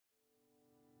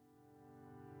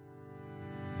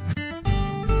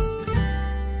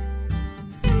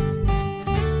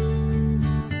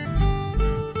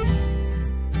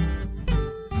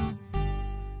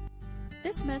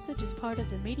message is part of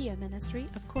the media ministry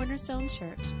of Cornerstone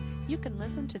Church. You can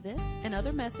listen to this and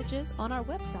other messages on our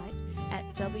website at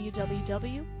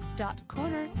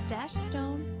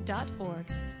www.corner-stone.org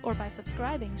or by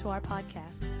subscribing to our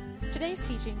podcast. Today's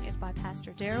teaching is by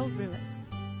Pastor Daryl Ruiz.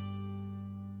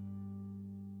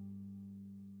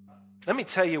 Let me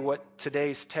tell you what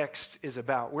today's text is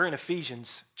about. We're in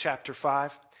Ephesians chapter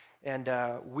 5, and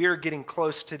we're getting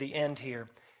close to the end here.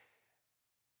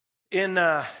 In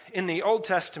the Old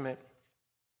Testament,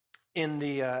 in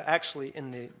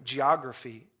the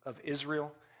geography of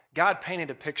Israel, God painted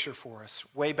a picture for us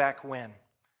way back when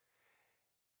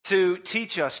to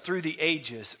teach us through the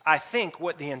ages, I think,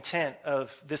 what the intent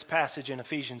of this passage in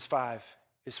Ephesians 5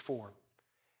 is for.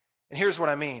 And here's what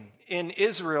I mean. In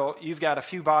Israel, you've got a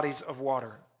few bodies of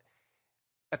water.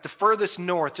 At the furthest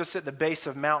north, just at the base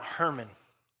of Mount Hermon,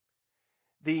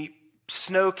 the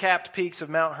snow-capped peaks of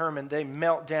Mount Hermon, they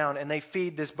melt down and they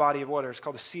feed this body of water. It's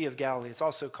called the Sea of Galilee. It's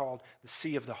also called the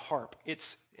Sea of the Harp.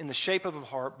 It's in the shape of a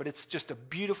harp, but it's just a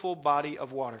beautiful body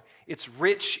of water. It's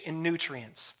rich in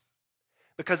nutrients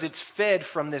because it's fed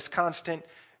from this constant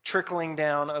trickling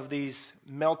down of these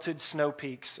melted snow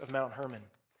peaks of Mount Hermon.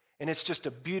 And it's just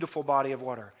a beautiful body of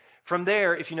water. From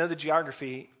there, if you know the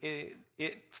geography,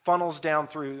 it funnels down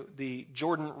through the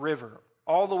Jordan River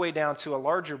all the way down to a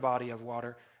larger body of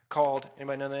water called,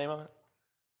 anybody know the name of it?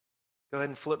 Go ahead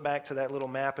and flip back to that little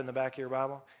map in the back of your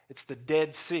Bible. It's the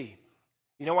Dead Sea.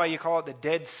 You know why you call it the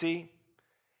Dead Sea?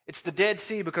 It's the Dead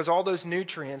Sea because all those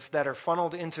nutrients that are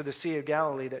funneled into the Sea of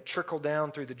Galilee that trickle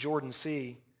down through the Jordan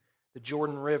Sea, the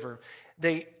Jordan River,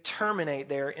 they terminate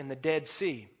there in the Dead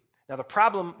Sea. Now the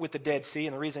problem with the Dead Sea,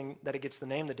 and the reason that it gets the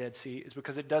name the Dead Sea, is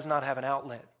because it does not have an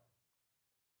outlet.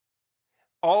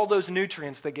 All those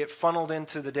nutrients that get funneled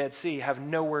into the Dead Sea have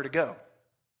nowhere to go.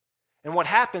 And what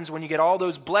happens when you get all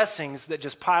those blessings that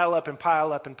just pile up and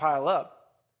pile up and pile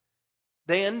up,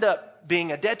 they end up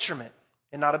being a detriment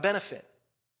and not a benefit.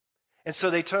 And so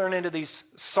they turn into these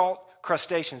salt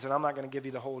crustaceans. And I'm not going to give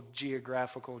you the whole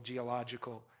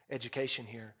geological education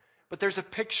here. But there's a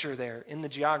picture there in the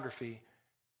geography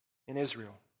in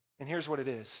Israel. And here's what it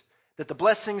is. That the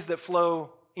blessings that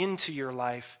flow into your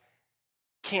life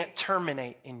can't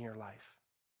terminate in your life.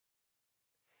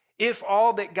 If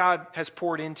all that God has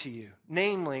poured into you,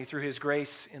 namely through His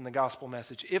grace in the gospel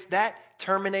message, if that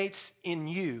terminates in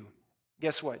you,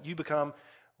 guess what? You become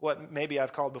what maybe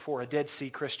I've called before a Dead Sea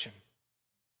Christian.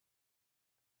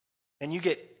 And you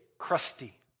get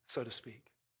crusty, so to speak.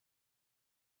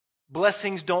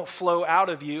 Blessings don't flow out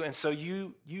of you, and so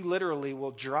you literally will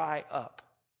dry up.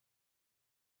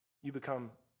 You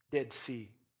become Dead Sea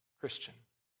Christian.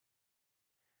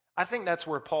 I think that's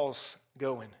where Paul's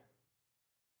going.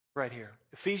 Right here.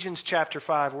 Ephesians chapter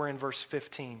 5, we're in verse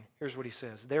 15. Here's what he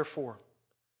says. Therefore,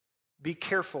 be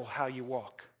careful how you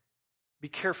walk. Be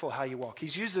careful how you walk.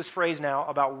 He's used this phrase now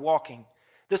about walking.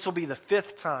 This will be the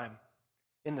 5th time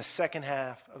in the second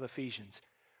half of Ephesians.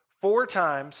 4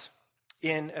 times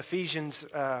in Ephesians,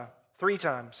 3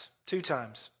 times, 2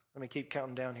 times. Let me keep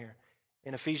counting down here.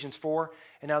 In Ephesians 4.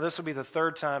 And now this will be the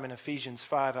 3rd time in Ephesians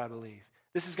 5, I believe.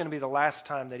 This is going to be the last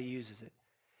time that he uses it.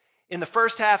 In the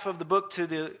first half of the book to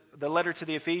the letter to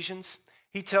the Ephesians,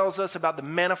 he tells us about the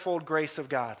manifold grace of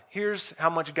God. Here's how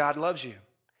much God loves you.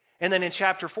 And then in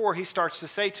chapter 4, he starts to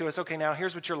say to us, okay, now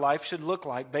here's what your life should look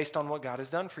like based on what God has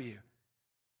done for you.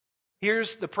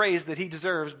 Here's the praise that he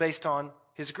deserves based on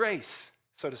his grace,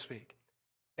 so to speak.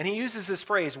 And he uses this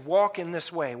phrase, walk in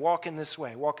this way, walk in this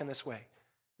way, walk in this way.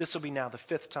 This will be now the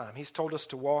 5th time. He's told us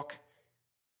to walk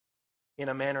in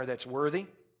a manner that's worthy.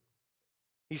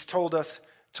 He's told us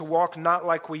to walk not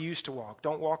like we used to walk.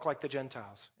 Don't walk like the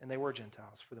Gentiles. And they were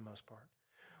Gentiles for the most part.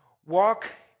 Walk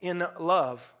in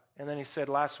love. And then he said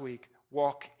last week,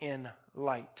 walk in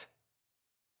light.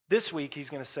 This week he's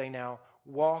going to say now,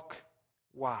 walk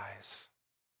wise.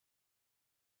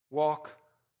 Walk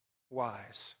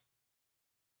wise.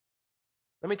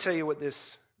 Let me tell you what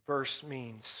this verse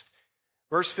means.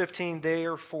 Verse 15,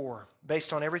 therefore,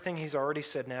 based on everything he's already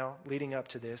said now, leading up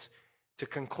to this, to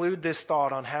conclude this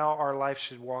thought on how our life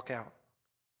should walk out,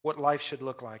 what life should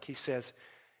look like, he says,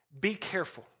 be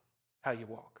careful how you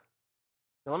walk.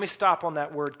 Now let me stop on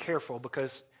that word careful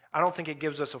because I don't think it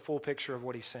gives us a full picture of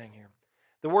what he's saying here.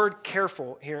 The word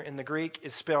careful here in the Greek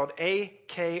is spelled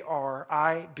A-K-R-I-B-O-U-S.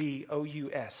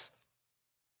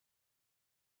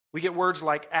 We get words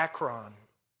like akron.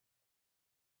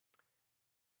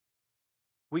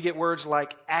 We get words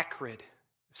like acrid.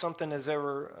 If something has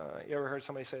ever, you ever heard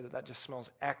somebody say that just smells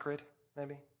acrid,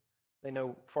 maybe? They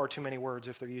know far too many words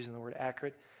if they're using the word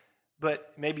acrid.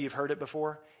 But maybe you've heard it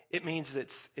before. It means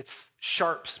it's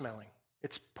sharp smelling.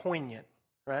 It's poignant,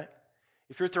 right?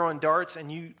 If you're throwing darts and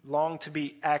you long to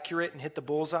be accurate and hit the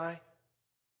bullseye,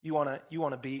 you want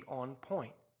to be on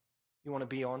point. You want to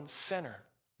be on center.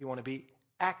 You want to be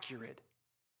accurate.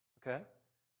 Okay?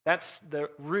 That's the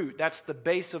root. That's the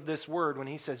base of this word when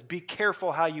he says, be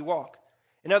careful how you walk.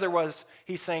 In other words,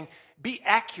 he's saying, be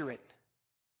accurate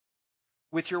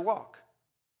with your walk.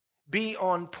 Be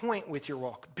on point with your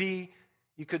walk. Be,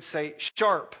 you could say,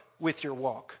 sharp with your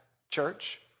walk,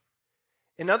 church.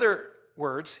 In other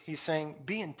words, he's saying,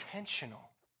 be intentional.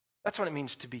 That's what it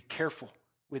means to be careful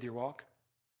with your walk.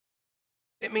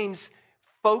 It means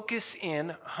focus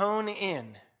in, hone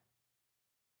in.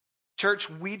 Church,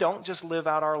 we don't just live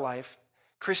out our life.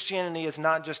 Christianity is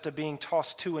not just a being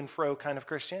tossed to and fro kind of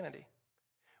Christianity.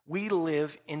 We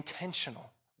live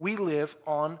intentional. We live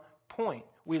on point.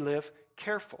 We live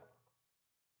careful.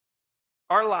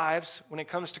 Our lives, when it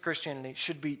comes to Christianity,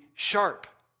 should be sharp.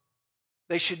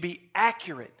 They should be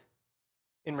accurate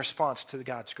in response to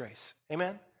God's grace.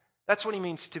 Amen? That's what he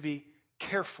means to be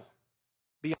careful,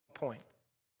 be on point.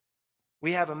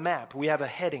 We have a map. We have a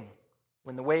heading.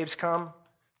 When the waves come,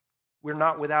 we're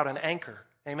not without an anchor.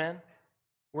 Amen?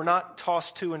 We're not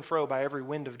tossed to and fro by every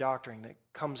wind of doctrine that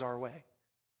comes our way.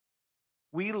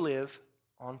 We live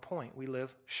on point. We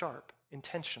live sharp,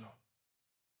 intentional.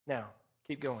 Now,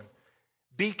 keep going.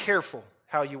 Be careful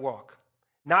how you walk.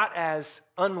 Not as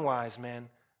unwise men,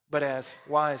 but as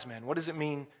wise men. What does it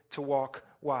mean to walk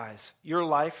wise? Your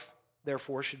life,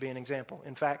 therefore, should be an example.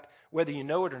 In fact, whether you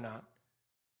know it or not,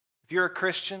 if you're a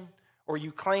Christian or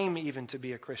you claim even to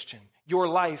be a Christian, your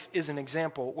life is an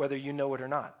example whether you know it or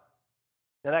not.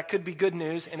 Now, that could be good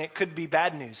news and it could be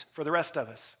bad news for the rest of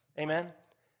us. Amen?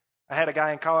 I had a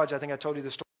guy in college, I think I told you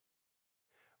the story,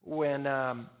 when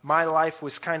my life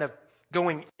was kind of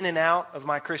going in and out of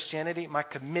my Christianity. My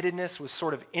committedness was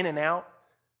sort of in and out.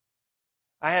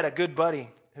 I had a good buddy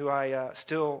who I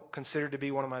still consider to be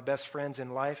one of my best friends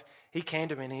in life. He came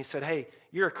to me and he said, hey,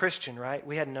 you're a Christian, right?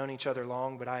 We hadn't known each other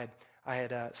long, but I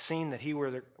had seen that he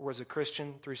was a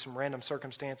Christian through some random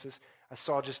circumstances. I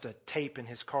saw just a tape in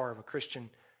his car of a Christian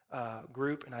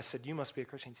group, and I said, you must be a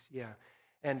Christian. He said, yeah.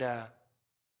 And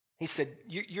he said,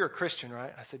 you're a Christian,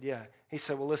 right? I said, yeah. He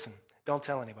said, well, listen, don't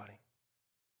tell anybody.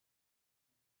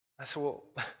 I said, well,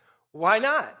 why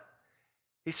not?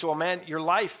 He said, well, man, your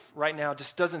life right now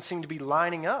just doesn't seem to be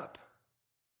lining up.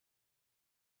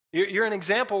 You're an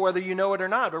example whether you know it or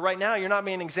not, but right now you're not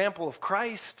being an example of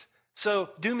Christ. So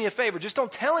do me a favor, just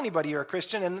don't tell anybody you're a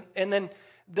Christian, and then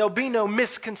there'll be no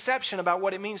misconception about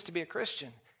what it means to be a Christian.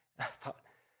 I thought,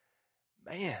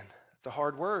 man, that's a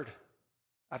hard word.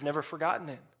 I've never forgotten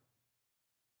it.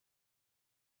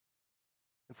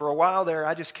 And for a while there,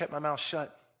 I just kept my mouth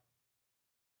shut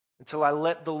until I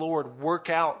let the Lord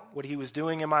work out what he was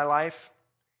doing in my life,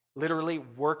 literally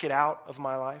work it out of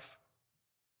my life.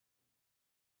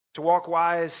 To walk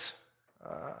wise,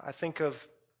 I think of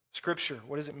Scripture.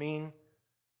 What does it mean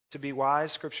to be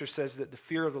wise? Scripture says that the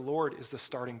fear of the Lord is the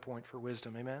starting point for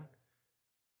wisdom. Amen?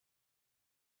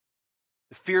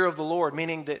 The fear of the Lord,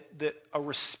 meaning that a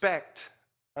respect,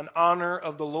 an honor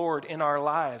of the Lord in our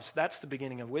lives, that's the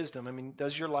beginning of wisdom. I mean,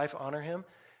 does your life honor him?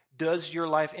 Does your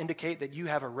life indicate that you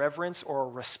have a reverence or a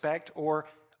respect or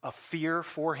a fear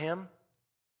for him?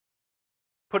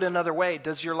 Put another way,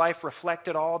 does your life reflect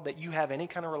at all that you have any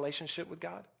kind of relationship with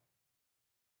God?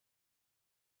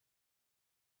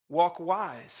 Walk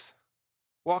wise.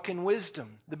 Walk in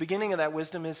wisdom. The beginning of that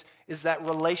wisdom is that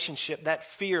relationship, that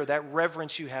fear, that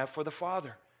reverence you have for the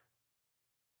Father.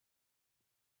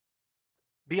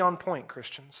 Be on point,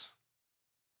 Christians.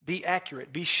 Be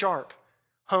accurate. Be sharp.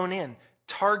 Hone in.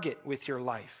 Target with your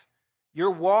life.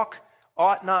 Your walk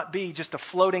ought not be just a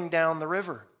floating down the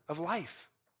river of life.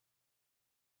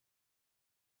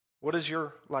 What does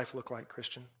your life look like,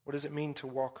 Christian? What does it mean to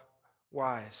walk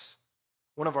wise?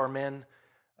 One of our men,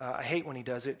 I hate when he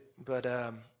does it, but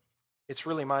it's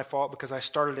really my fault because I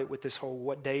started it with this whole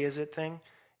what day is it thing.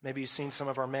 Maybe you've seen some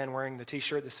of our men wearing the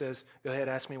t-shirt that says, go ahead,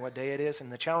 ask me what day it is.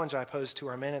 And the challenge I posed to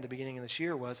our men at the beginning of this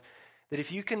year was that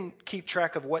if you can keep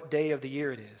track of what day of the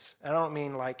year it is, I don't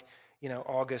mean like,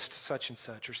 August such and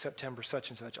such or September such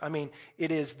and such. I mean,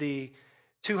 it is the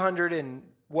 200 and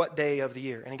what day of the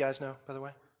year? Any guys know, by the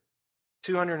way?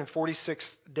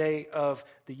 246th day of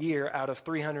the year out of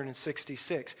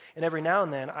 366. And every now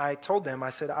and then I told them,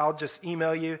 I said, I'll just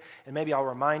email you and maybe I'll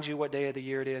remind you what day of the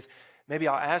year it is. Maybe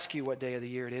I'll ask you what day of the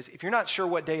year it is. If you're not sure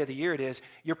what day of the year it is,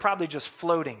 you're probably just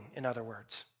floating, in other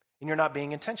words. And you're not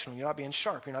being intentional. You're not being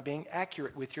sharp. You're not being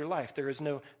accurate with your life. There is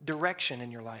no direction in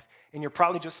your life. And you're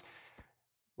probably just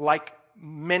like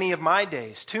many of my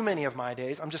days, too many of my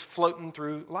days, I'm just floating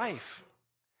through life.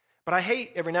 But I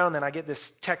hate every now and then I get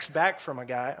this text back from a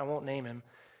guy, I won't name him,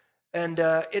 and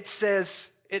it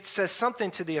says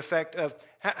something to the effect of,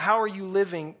 how are you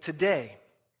living today?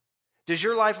 Does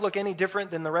your life look any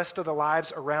different than the rest of the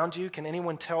lives around you? Can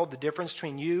anyone tell the difference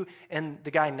between you and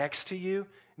the guy next to you?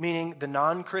 Meaning the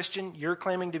non-Christian, you're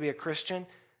claiming to be a Christian.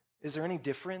 Is there any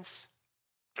difference?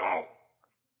 Oh.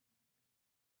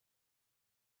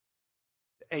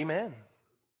 Amen.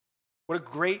 What a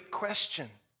great question.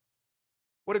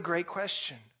 What a great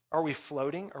question. Are we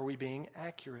floating? Are we being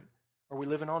accurate? Are we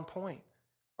living on point?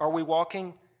 Are we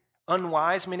walking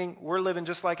unwise, meaning we're living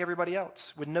just like everybody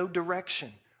else with no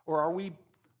direction? Or are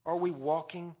we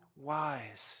walking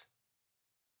wise?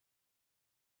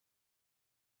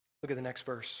 Look at the next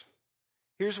verse.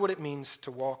 Here's what it means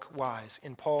to walk wise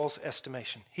in Paul's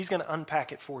estimation. He's going to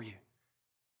unpack it for you.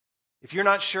 If you're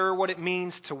not sure what it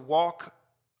means to walk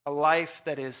a life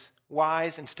that is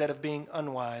wise instead of being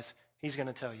unwise, he's going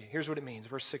to tell you. Here's what it means,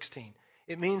 verse 16.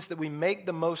 It means that we make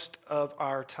the most of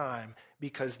our time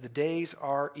because the days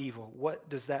are evil. What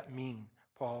does that mean,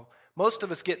 Paul? Most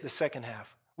of us get the second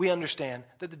half. We understand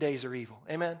that the days are evil.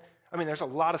 Amen? I mean, there's a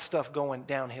lot of stuff going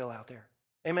downhill out there.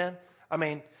 Amen? I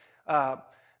mean,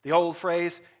 the old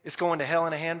phrase, it's going to hell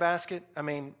in a handbasket. I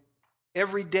mean,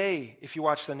 every day, if you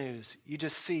watch the news, you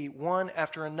just see one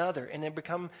after another, and they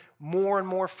become more and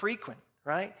more frequent,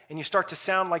 right? And you start to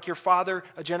sound like your father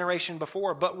a generation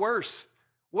before, but worse.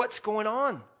 What's going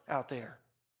on out there?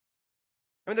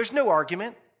 I mean, there's no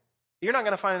argument. You're not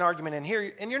going to find an argument in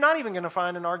here, and you're not even going to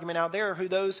find an argument out there who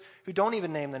those who don't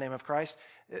even name the name of Christ.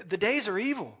 The days are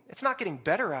evil. It's not getting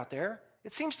better out there.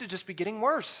 It seems to just be getting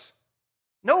worse.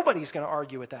 Nobody's going to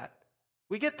argue with that.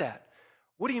 We get that.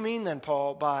 What do you mean then,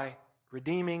 Paul, by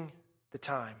redeeming the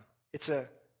time? It's a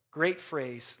great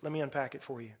phrase. Let me unpack it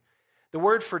for you. The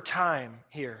word for time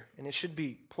here, and it should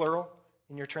be plural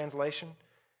in your translation,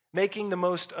 making the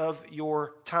most of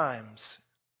your times.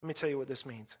 Let me tell you what this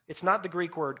means. It's not the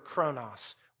Greek word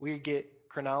chronos, we get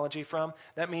chronology from.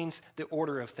 That means the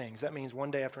order of things. That means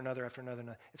one day after another, after another,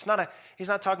 another. He's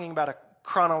not talking about a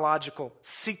chronological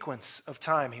sequence of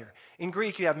time here. In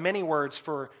Greek, you have many words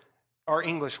for our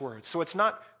English words. So it's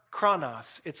not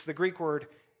chronos, it's the Greek word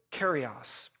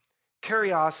kyrios.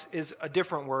 Kyrios is a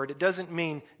different word. It doesn't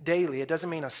mean daily. It doesn't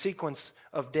mean a sequence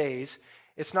of days.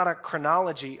 It's not a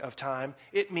chronology of time.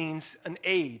 It means an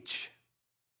age.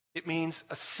 It means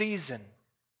a season.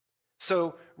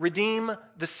 So redeem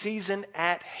the season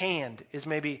at hand is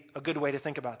maybe a good way to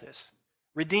think about this.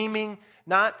 Redeeming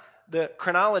not the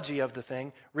chronology of the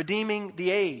thing, redeeming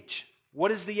the age.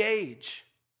 What is the age?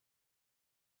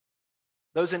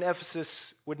 Those in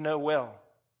Ephesus would know well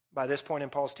by this point in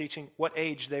Paul's teaching what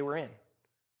age they were in.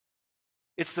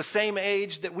 It's the same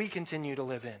age that we continue to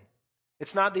live in.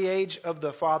 It's not the age of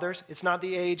the fathers. It's not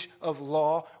the age of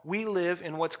law. We live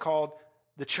in what's called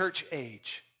the church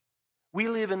age. We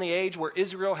live in the age where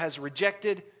Israel has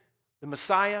rejected the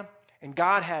Messiah and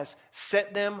God has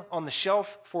set them on the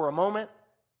shelf for a moment.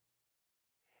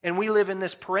 And we live in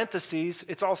this parentheses,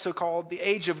 it's also called the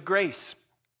age of grace,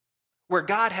 where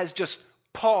God has just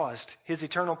paused his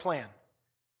eternal plan.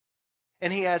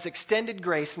 And he has extended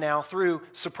grace now through,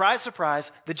 surprise,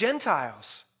 surprise, the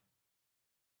Gentiles.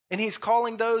 And he's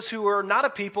calling those who are not a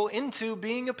people into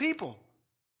being a people.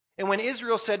 And when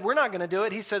Israel said, we're not going to do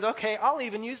it, he said, okay, I'll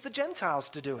even use the Gentiles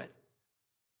to do it.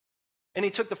 And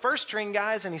he took the first string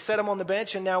guys and he set them on the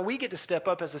bench, and now we get to step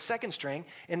up as a second string.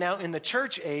 And now in the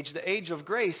church age, the age of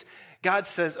grace, God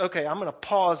says, okay, I'm going to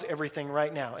pause everything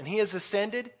right now. And he has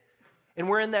ascended, and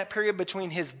we're in that period between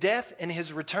his death and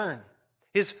his return,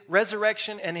 his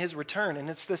resurrection and his return. And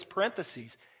it's this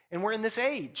parentheses. And we're in this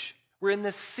age. We're in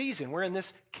this season. We're in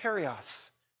this kyrios.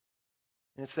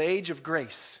 And it's the age of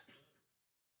grace.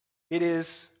 It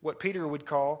is what Peter would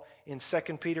call in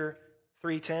 2 Peter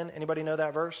 3:10. Anybody know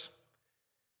that verse?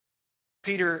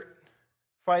 Peter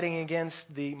fighting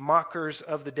against the mockers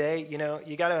of the day. You know,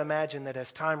 you got to imagine that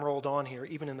as time rolled on here,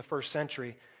 even in the first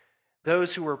century,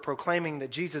 those who were proclaiming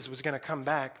that Jesus was going to come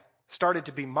back started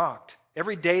to be mocked.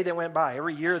 Every day that went by,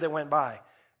 every year that went by,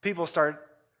 people started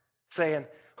saying,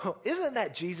 oh, isn't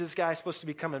that Jesus guy supposed to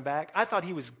be coming back? I thought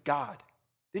he was God.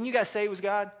 Didn't you guys say he was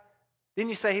God? Didn't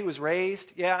you say he was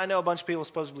raised? Yeah, I know a bunch of people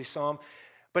supposedly saw him.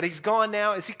 But he's gone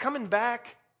now. Is he coming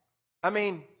back? I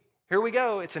mean, here we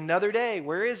go. It's another day.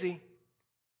 Where is he?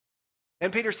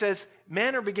 And Peter says,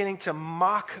 men are beginning to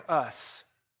mock us.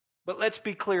 But let's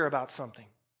be clear about something.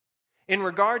 In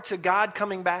regard to God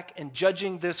coming back and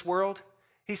judging this world,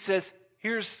 he says,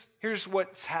 here's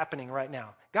what's happening right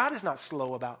now. God is not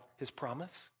slow about his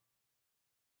promise.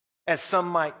 As some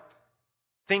might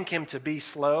think him to be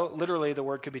slow. Literally, the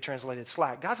word could be translated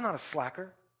slack. God's not a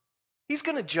slacker. He's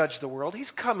going to judge the world.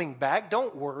 He's coming back.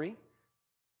 Don't worry.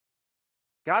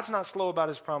 God's not slow about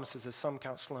his promises, as some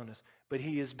count slowness, but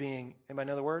he is being, anybody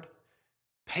know the word?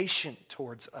 Patient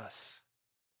towards us.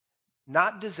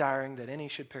 Not desiring that any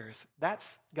should perish.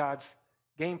 That's God's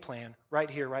game plan right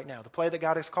here, right now. The play that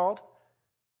God has called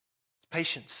is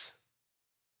patience.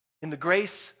 In the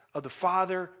grace of the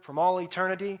Father from all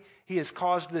eternity, he has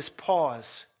caused this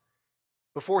pause.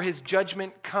 Before his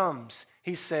judgment comes,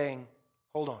 he's saying,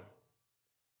 hold on.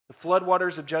 The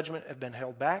floodwaters of judgment have been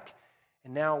held back,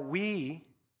 and now we,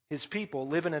 his people,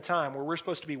 live in a time where we're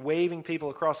supposed to be waving people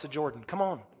across the Jordan. Come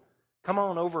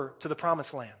on over to the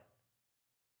promised land.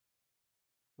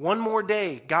 One more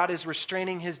day, God is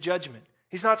restraining his judgment.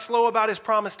 He's not slow about his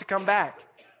promise to come back.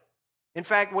 In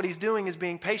fact, what he's doing is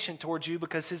being patient towards you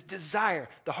because his desire,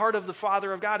 the heart of the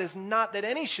Father of God, is not that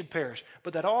any should perish,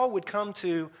 but that all would come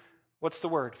to, what's the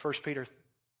word? 1 Peter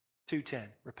 2:10,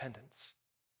 repentance.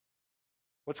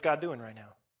 What's God doing right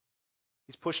now?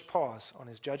 He's pushed pause on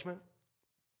his judgment.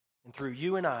 And through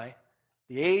you and I,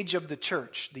 the age of the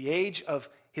church, the age of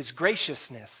his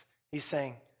graciousness, he's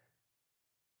saying,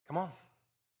 come on.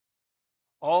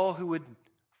 All who would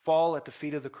fall at the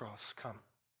feet of the cross, come.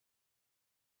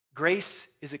 Grace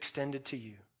is extended to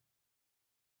you.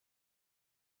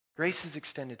 Grace is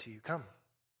extended to you. Come.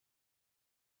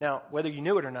 Now, whether you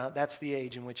knew it or not, that's the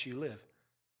age in which you live.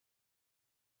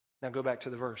 Now go back to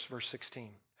the verse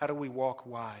 16. How do we walk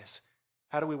wise?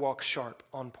 How do we walk sharp,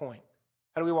 on point?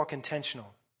 How do we walk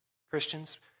intentional?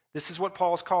 Christians, this is what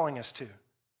Paul's calling us to.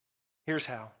 Here's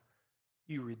how.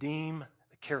 You redeem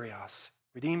the Kyrios.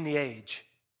 Redeem the age.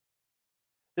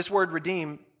 This word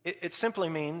redeem, it simply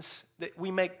means that we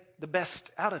make the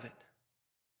best out of it.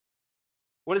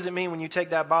 What does it mean when you take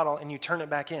that bottle and you turn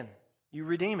it back in? You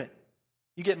redeem it.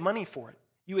 You get money for it.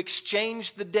 You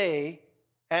exchange the day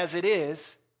as it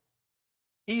is,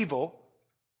 evil,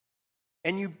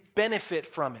 and you benefit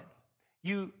from it.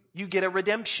 You get a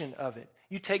redemption of it.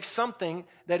 You take something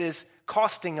that is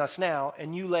costing us now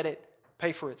and you let it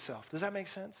pay for itself. Does that make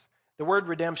sense? The word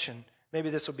redemption, maybe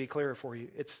this will be clearer for you.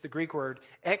 It's the Greek word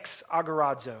ex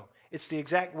agorazo. It's the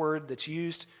exact word that's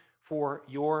used for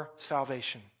your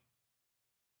salvation.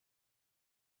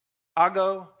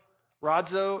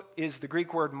 Agorazo is the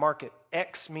Greek word market.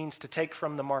 Ex means to take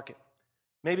from the market.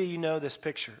 Maybe you know this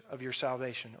picture of your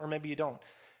salvation, or maybe you don't.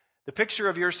 The picture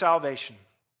of your salvation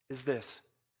is this: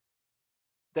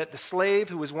 that the slave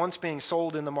who was once being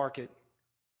sold in the market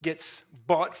gets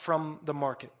bought from the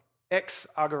market. Ex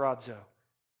agorazo.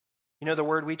 You know the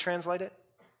word we translate it?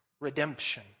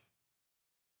 Redemption.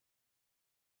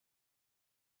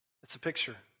 It's a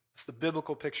picture. It's the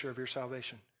biblical picture of your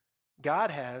salvation.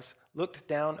 God has looked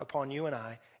down upon you and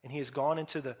I, and he has gone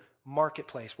into the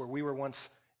marketplace where we were once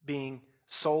being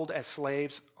sold as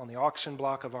slaves on the auction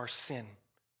block of our sin.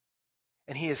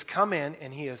 And he has come in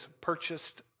and he has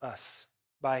purchased us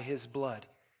by his blood.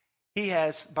 He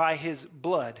has, by his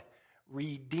blood,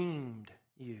 redeemed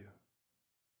you.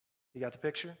 You got the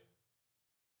picture?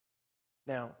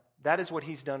 Now, that is what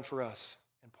he's done for us.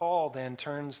 And Paul then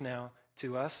turns now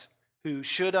to us who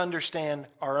should understand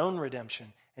our own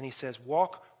redemption. And he says,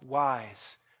 walk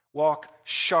wise, walk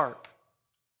sharp.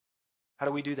 How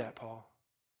do we do that, Paul?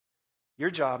 Your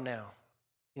job now,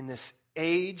 in this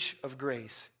age of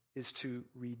grace, is to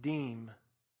redeem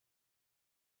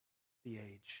the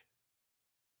age.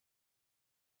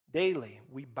 Daily,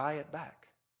 we buy it back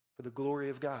for the glory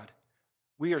of God.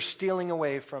 We are stealing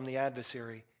away from the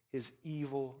adversary his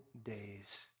evil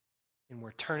days, and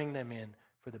we're turning them in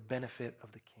for the benefit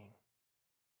of the King.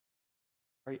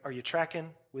 Are you tracking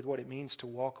with what it means to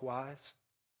walk wise?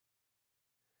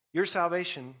 Your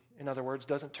salvation, in other words,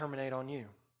 doesn't terminate on you.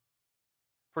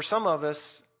 For some of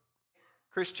us,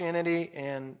 Christianity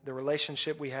and the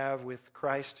relationship we have with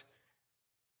Christ,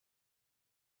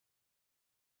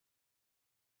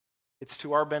 it's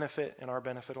to our benefit and our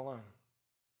benefit alone.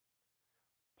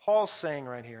 Paul's saying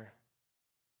right here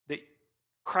that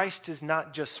Christ is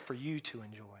not just for you to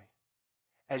enjoy.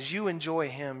 As you enjoy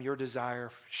him, your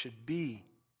desire should be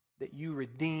that you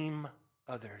redeem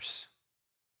others.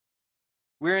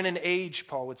 We're in an age,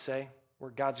 Paul would say,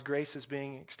 where God's grace is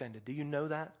being extended. Do you know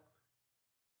that?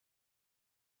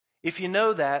 If you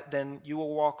know that, then you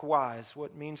will walk wise. What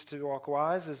it means to walk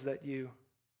wise is that you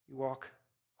walk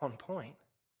on point.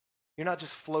 You're not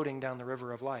just floating down the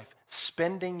river of life,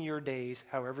 spending your days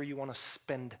however you want to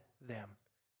spend them.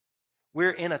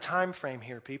 We're in a time frame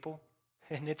here, people,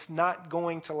 and it's not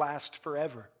going to last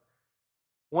forever.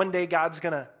 One day God's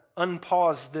going to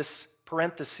unpause this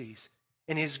parentheses,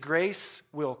 and his grace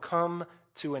will come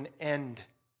to an end,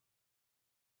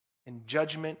 and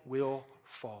judgment will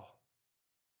fall.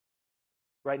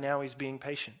 Right now, he's being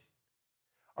patient.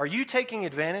 Are you taking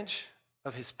advantage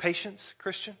of his patience,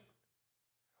 Christian?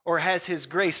 Or has his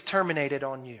grace terminated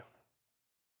on you?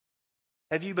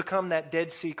 Have you become that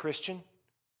Dead Sea Christian?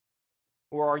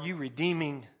 Or are you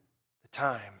redeeming the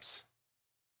times?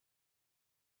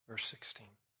 Verse 16.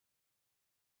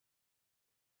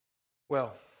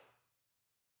 Well,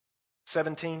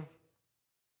 17,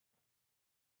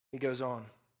 he goes on.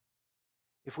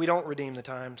 If we don't redeem the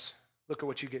times, look at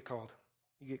what you get called.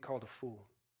 You get called a fool.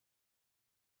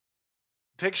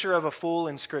 The picture of a fool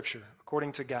in Scripture,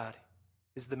 according to God,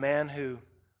 is the man who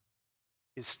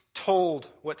is told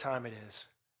what time it is,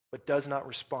 but does not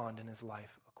respond in his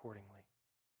life accordingly.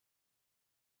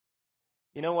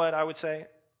 You know what I would say?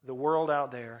 The world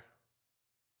out there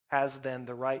has then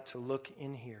the right to look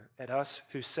in here at us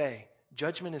who say,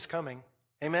 judgment is coming.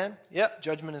 Amen? Yep,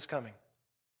 judgment is coming.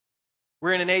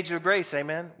 We're in an age of grace.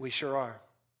 Amen? We sure are.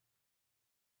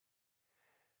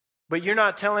 But you're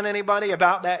not telling anybody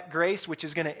about that grace which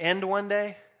is going to end one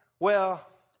day? Well,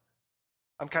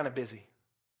 I'm kind of busy.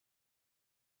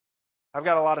 I've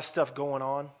got a lot of stuff going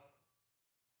on.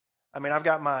 I mean, I've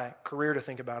got my career to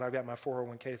think about. I've got my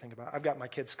 401k to think about. I've got my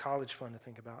kids' college fund to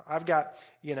think about. I've got,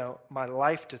 my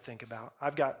life to think about.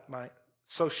 I've got my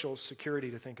social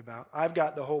security to think about. I've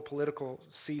got the whole political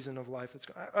season of life.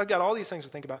 I've got all these things to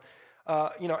think about.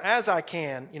 As I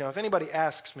can, if anybody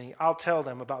asks me, I'll tell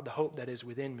them about the hope that is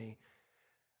within me.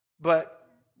 But,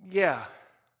 yeah,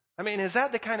 I mean, is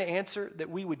that the kind of answer that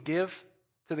we would give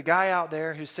to the guy out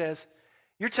there who says,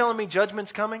 you're telling me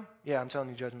judgment's coming? Yeah, I'm telling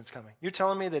you judgment's coming. You're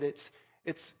telling me that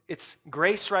it's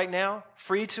grace right now,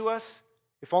 free to us,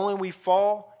 if only we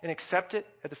fall and accept it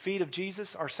at the feet of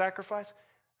Jesus, our sacrifice?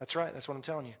 That's right, that's what I'm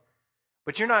telling you.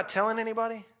 But you're not telling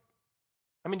anybody?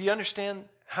 I mean, do you understand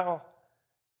how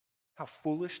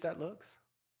foolish that looks?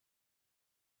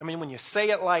 I mean, when you say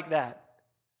it like that,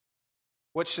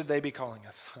 what should they be calling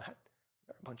us? They're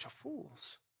a bunch of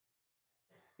fools.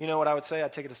 You know what I would say?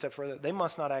 I'd take it a step further. They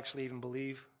must not actually even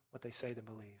believe what they say they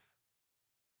believe.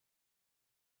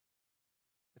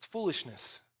 It's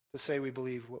foolishness to say we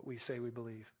believe what we say we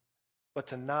believe, but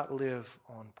to not live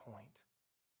on point.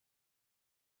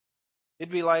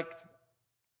 It'd be like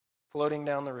floating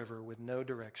down the river with no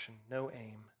direction, no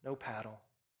aim, no paddle,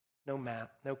 no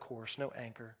map, no course, no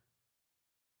anchor.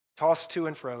 Tossed to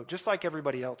and fro, just like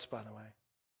everybody else, by the way.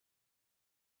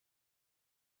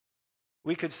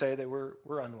 We could say that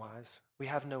we're unwise. We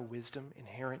have no wisdom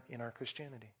inherent in our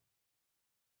Christianity.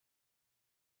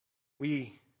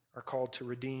 We are called to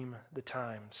redeem the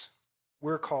times.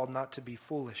 We're called not to be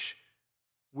foolish.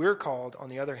 We're called, on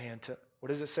the other hand, to, what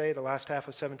does it say, the last half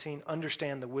of 17?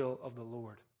 Understand the will of the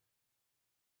Lord.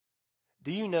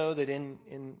 Do you know that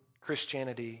in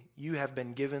Christianity, you have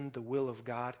been given the will of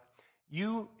God?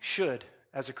 You should,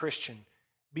 as a Christian,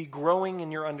 be growing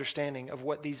in your understanding of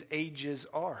what these ages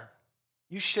are.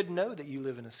 You should know that you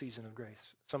live in a season of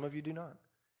grace. Some of you do not.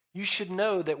 You should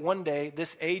know that one day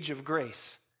this age of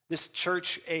grace, this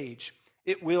church age,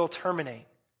 it will terminate.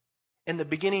 And the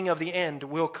beginning of the end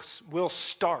will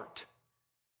start.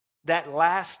 That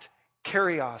last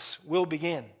Kyrios will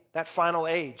begin, that final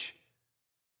age,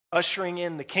 ushering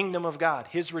in the kingdom of God,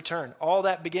 His return. All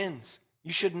that begins.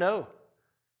 You should know.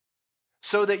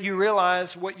 So that you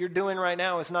realize what you're doing right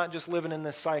now is not just living in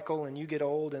this cycle and you get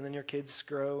old and then your kids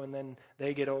grow and then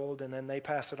they get old and then they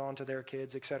pass it on to their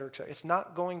kids, et cetera, et cetera. It's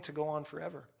not going to go on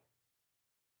forever.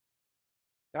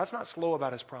 God's not slow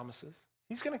about His promises.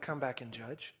 He's going to come back and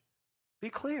judge. Be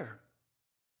clear.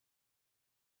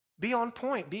 Be on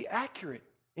point. Be accurate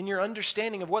in your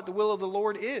understanding of what the will of the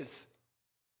Lord is.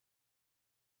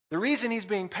 The reason He's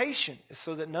being patient is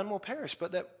so that none will perish,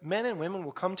 but that men and women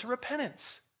will come to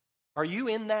repentance. Are you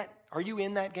in that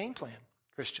game plan,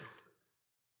 Christian?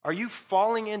 Are you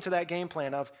falling into that game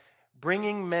plan of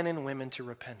bringing men and women to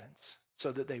repentance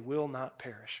so that they will not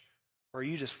perish? Or are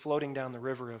you just floating down the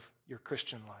river of your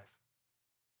Christian life?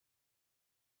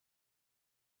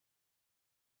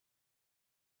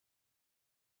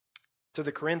 To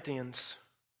the Corinthians,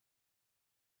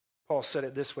 Paul said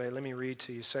it this way. Let me read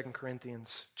to you 2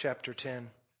 Corinthians chapter 10. It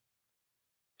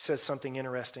says something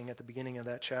interesting at the beginning of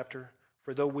that chapter.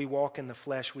 For though we walk in the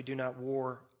flesh, we do not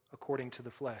war according to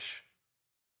the flesh.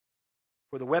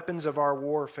 For the weapons of our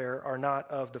warfare are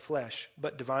not of the flesh,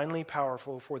 but divinely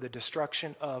powerful for the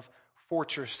destruction of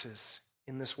fortresses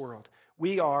in this world.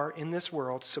 We are, in this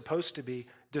world, supposed to be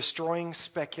destroying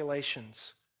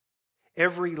speculations.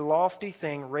 Every lofty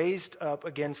thing raised up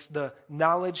against the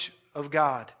knowledge of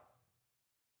God.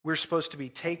 We're supposed to be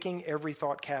taking every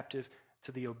thought captive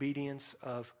to the obedience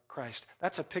of Christ.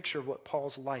 That's a picture of what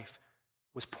Paul's life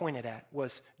was pointed at,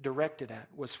 was directed at,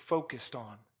 was focused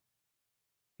on.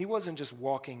 He wasn't just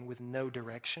walking with no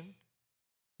direction.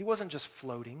 He wasn't just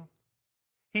floating.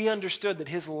 He understood that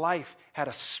his life had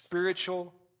a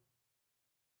spiritual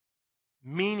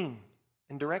meaning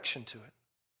and direction to it.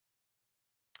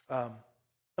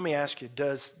 Let me ask you,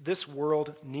 does this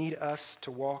world need us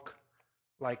to walk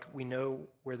like we know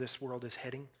where this world is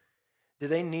heading? Do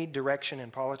they need direction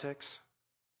in politics?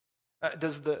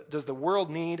 Does the world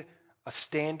need a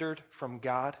standard from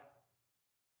God?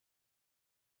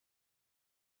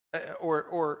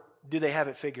 Or do they have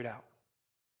it figured out?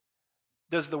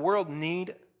 Does the world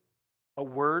need a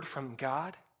word from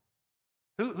God?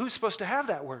 Who's supposed to have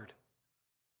that word?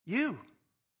 You.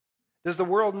 Does the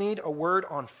world need a word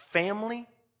on family?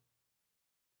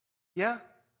 Yeah?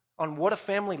 On what a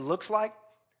family looks like?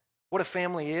 What a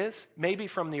family is? Maybe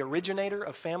from the originator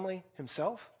of family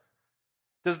himself?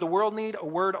 Does the world need a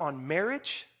word on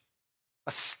marriage?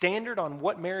 A standard on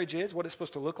what marriage is, what it's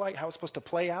supposed to look like, how it's supposed to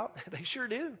play out? They sure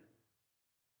do.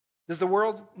 Does the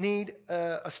world need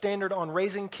a standard on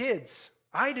raising kids?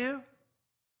 I do.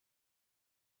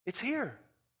 It's here.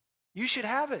 You should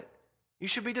have it. You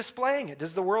should be displaying it.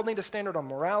 Does the world need a standard on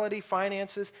morality,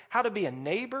 finances, how to be a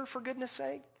neighbor, for goodness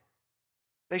sake?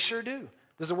 They sure do.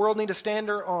 Does the world need a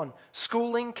standard on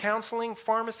schooling, counseling,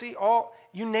 pharmacy,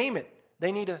 you name it?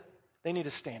 They need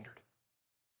a standard.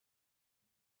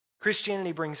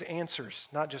 Christianity brings answers,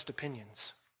 not just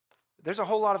opinions. There's a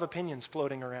whole lot of opinions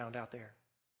floating around out there.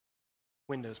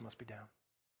 Windows must be down.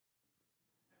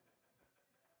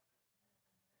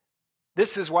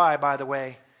 This is why, by the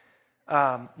way,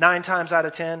 9 times out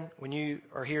of 10, when you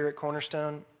are here at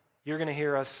Cornerstone, you're going to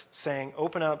hear us saying,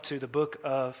 open up to the book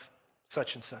of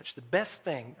such and such. The best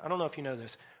thing, I don't know if you know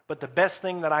this, but the best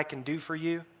thing that I can do for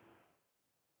you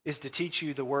is to teach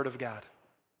you the Word of God.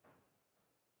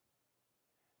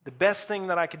 The best thing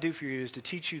that I could do for you is to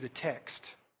teach you the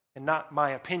text and not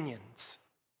my opinions.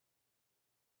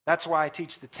 That's why I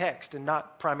teach the text and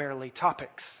not primarily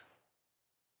topics.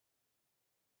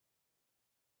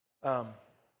 The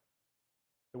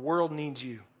world needs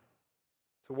you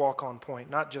to walk on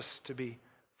point, not just to be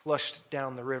flushed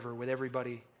down the river with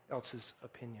everybody else's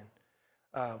opinion.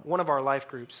 One of our life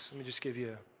groups, let me just give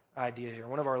you an idea here.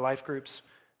 One of our life groups,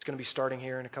 it's going to be starting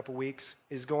here in a couple weeks,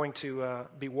 is going to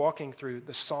be walking through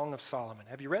the Song of Solomon.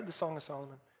 Have you read the Song of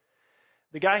Solomon?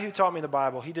 The guy who taught me the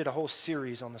Bible, he did a whole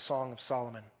series on the Song of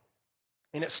Solomon.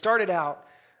 And it started out,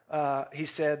 he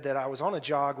said that I was on a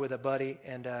jog with a buddy,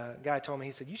 and a guy told me,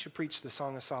 he said, you should preach the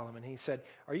Song of Solomon. He said,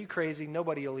 are you crazy?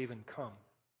 Nobody will even come.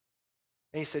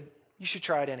 And he said, you should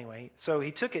try it anyway. So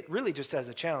he took it really just as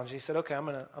a challenge. He said, okay, I'm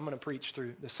gonna preach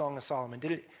through the Song of Solomon.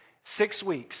 Did it 6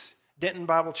 weeks. Denton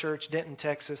Bible Church, Denton,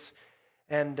 Texas.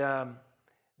 And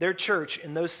their church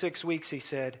in those 6 weeks, he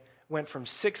said, went from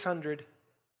 600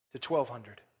 to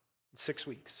 1,200 in 6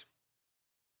 weeks.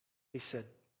 He said,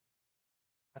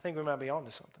 I think we might be on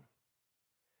to something.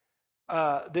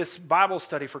 This Bible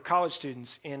study for college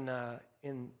students in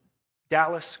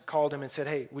Dallas called him and said,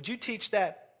 hey, would you teach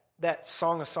that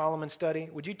Song of Solomon study?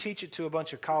 Would you teach it to a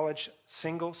bunch of college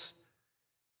singles?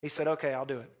 He said, okay, I'll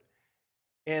do it.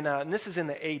 And this is in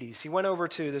the 80s. He went over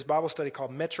to this Bible study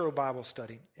called Metro Bible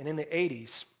Study, and in the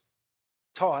 80s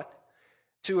taught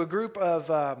to a group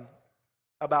of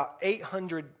about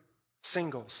 800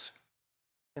 singles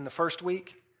in the first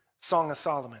week, Song of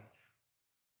Solomon.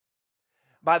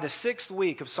 By the 6th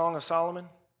week of Song of Solomon,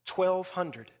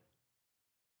 1,200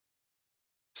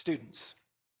 students.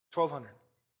 1,200.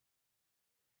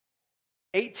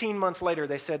 18 months later,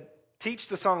 they said, teach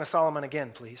the Song of Solomon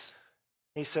again, please.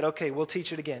 He said, okay, we'll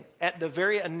teach it again. At the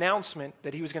very announcement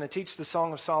that he was going to teach the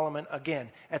Song of Solomon again,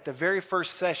 at the very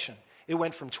first session, it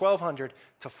went from 1,200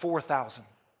 to 4,000.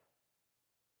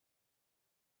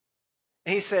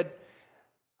 And he said,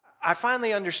 I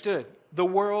finally understood. The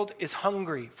world is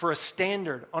hungry for a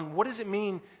standard on what does it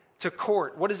mean to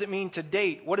court? What does it mean to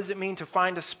date? What does it mean to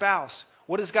find a spouse?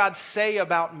 What does God say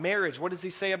about marriage? What does he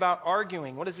say about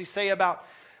arguing? What does he say about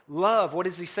love? What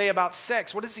does he say about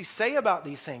sex? What does he say about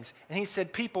these things? And he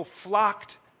said people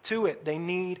flocked to it. They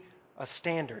need a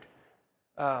standard.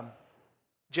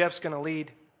 Jeff's going to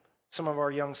lead some of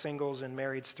our young singles and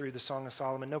marrieds through the Song of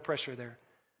Solomon. No pressure there,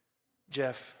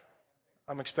 Jeff.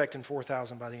 I'm expecting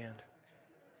 4,000 by the end.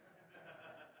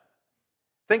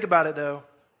 Think about it, though.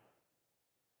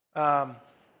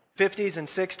 50s and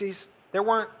 60s, there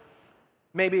weren't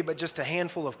maybe but just a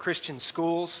handful of Christian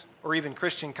schools or even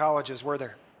Christian colleges, were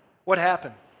there? What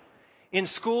happened? In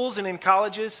schools and in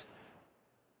colleges,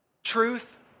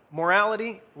 truth,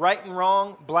 morality, right and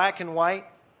wrong, black and white,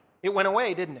 it went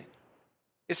away, didn't it?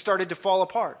 It started to fall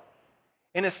apart.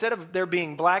 And instead of there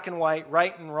being black and white,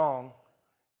 right and wrong,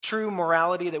 true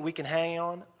morality that we can hang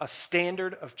on, a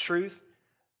standard of truth,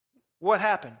 what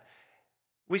happened?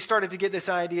 We started to get this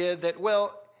idea that,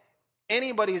 well,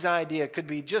 anybody's idea could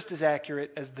be just as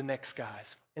accurate as the next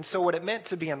guy's. And so what it meant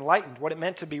to be enlightened, what it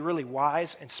meant to be really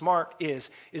wise and smart is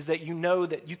that you know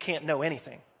that you can't know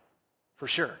anything for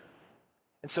sure.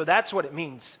 And so that's what it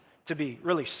means to be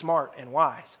really smart and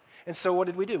wise. And so what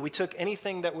did we do? We took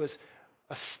anything that was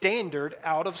a standard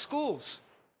out of schools.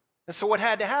 And so what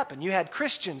had to happen? You had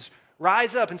Christians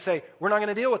rise up and say, we're not going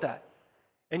to deal with that.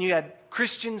 And you had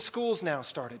Christian schools now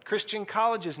started, Christian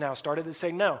colleges now started that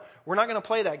say, no, we're not going to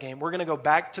play that game. We're going to go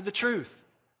back to the truth.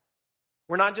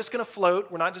 We're not just going to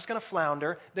float. We're not just going to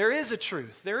flounder. There is a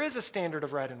truth. There is a standard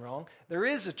of right and wrong. There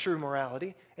is a true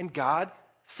morality, and God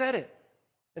said it.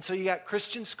 And so you got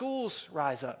Christian schools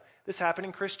rise up. This happened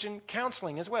in Christian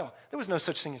counseling as well. There was no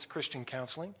such thing as Christian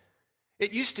counseling.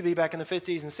 It used to be back in the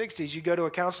 50s and 60s, you go to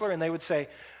a counselor and they would say,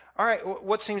 all right,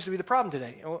 what seems to be the problem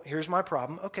today? Well, here's my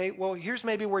problem. Okay, well, here's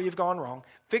maybe where you've gone wrong.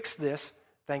 Fix this.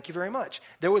 Thank you very much.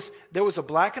 There was a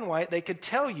black and white. They could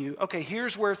tell you, okay,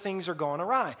 here's where things are going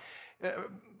awry.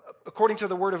 According to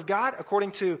the Word of God,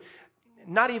 according to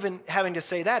not even having to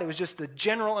say that, it was just the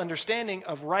general understanding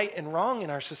of right and wrong in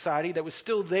our society that was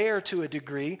still there to a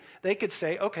degree. They could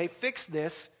say, okay, fix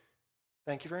this.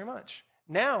 Thank you very much.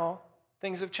 Now,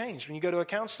 things have changed. When you go to a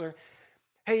counselor,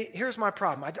 hey, here's my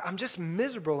problem. I'm just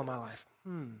miserable in my life.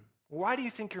 Why do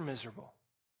you think you're miserable?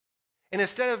 And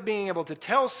instead of being able to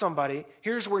tell somebody,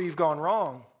 here's where you've gone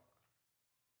wrong,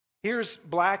 here's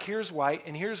black, here's white,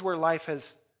 and here's where life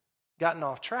has gotten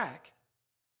off track,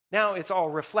 now it's all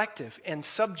reflective and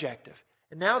subjective.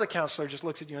 And now the counselor just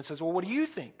looks at you and says, well, what do you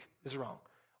think is wrong?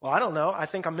 Well, I don't know. I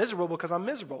think I'm miserable because I'm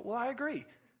miserable. Well, I agree.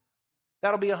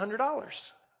 That'll be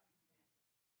 $100.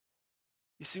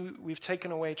 You see, we've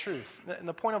taken away truth. And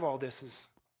the point of all this is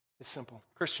simple.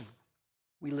 Christian,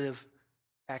 we live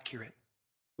accurate.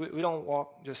 We don't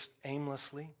walk just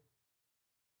aimlessly.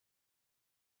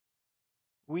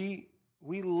 We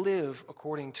live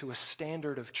according to a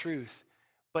standard of truth,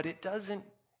 but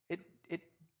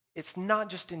it's not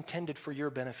just intended for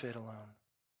your benefit alone.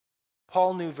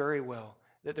 Paul knew very well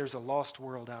that there's a lost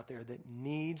world out there that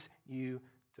needs you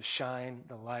to shine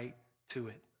the light to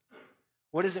it.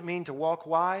 What does it mean to walk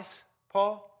wise,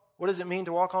 Paul? What does it mean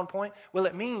to walk on point? Well,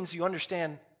 it means you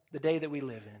understand the day that we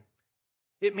live in.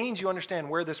 It means you understand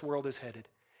where this world is headed.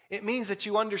 It means that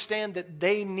you understand that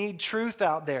they need truth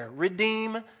out there.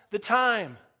 Redeem the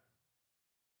time.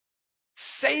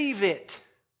 Save it.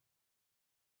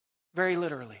 Very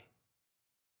literally.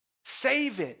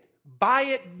 Save it. Buy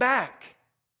it back.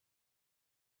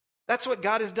 That's what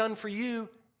God has done for you.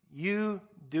 You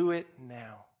do it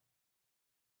now.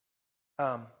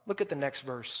 Look at the next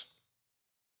verse.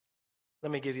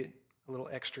 Let me give you a little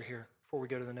extra here before we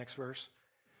go to the next verse.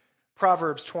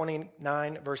 Proverbs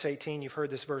 29, verse 18. You've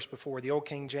heard this verse before. The old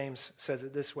King James says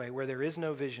it this way: where there is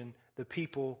no vision, the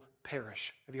people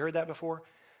perish. Have you heard that before?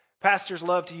 Pastors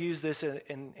love to use this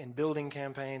in building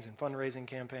campaigns and fundraising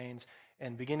campaigns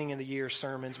and beginning of the year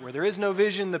sermons. Where there is no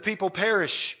vision, the people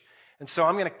perish. And so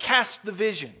I'm going to cast the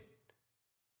vision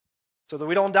so that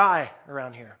we don't die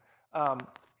around here.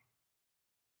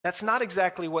 That's not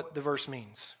exactly what the verse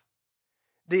means.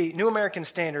 The New American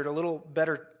Standard, a little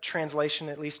better translation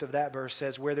at least of that verse,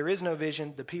 says, where there is no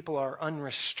vision, the people are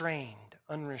unrestrained.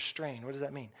 Unrestrained. What does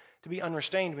that mean? To be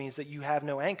unrestrained means that you have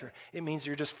no anchor. It means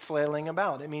you're just flailing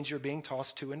about. It means you're being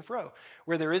tossed to and fro.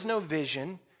 Where there is no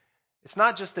vision, it's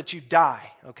not just that you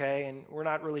die, okay? And we're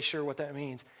not really sure what that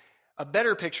means. A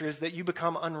better picture is that you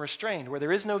become unrestrained. Where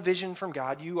there is no vision from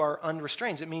God, you are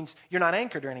unrestrained. It means you're not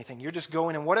anchored or anything. You're just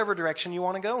going in whatever direction you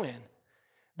want to go in.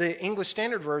 The English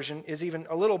Standard Version is even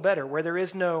a little better, where there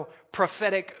is no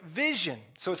prophetic vision.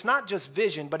 So it's not just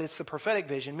vision, but it's the prophetic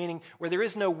vision, meaning where there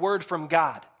is no word from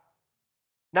God.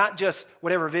 Not just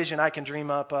whatever vision I can dream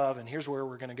up of, and here's where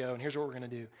we're going to go, and here's what we're going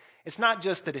to do. It's not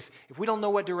just that if we don't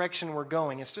know what direction we're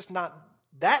going, it's just not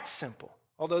that simple.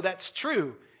 Although that's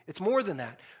true, it's more than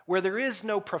that. Where there is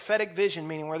no prophetic vision,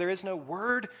 meaning where there is no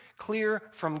word clear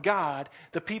from God,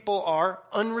 the people are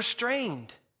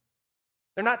unrestrained.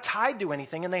 They're not tied to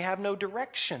anything, and they have no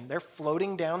direction. They're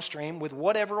floating downstream with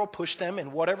whatever will push them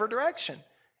in whatever direction.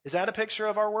 Is that a picture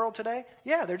of our world today?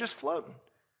 Yeah, they're just floating.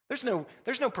 There's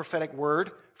no prophetic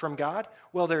word from God.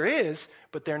 Well, there is,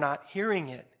 but they're not hearing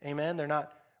it. Amen? They're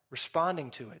not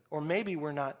responding to it. Or maybe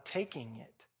we're not taking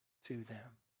it to them.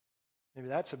 Maybe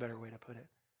that's a better way to put it.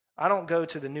 I don't go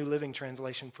to the New Living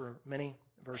Translation for many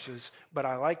verses, but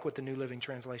I like what the New Living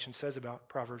Translation says about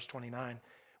Proverbs 29.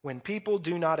 When people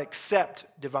do not accept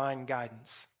divine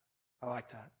guidance. I like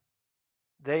that.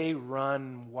 they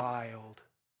run wild.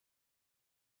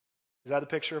 Is that the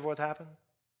picture of what's happened?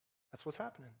 That's what's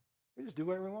happening. We just do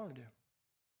whatever we want to do.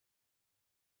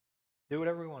 Do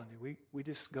whatever we want to do. We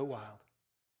just go wild.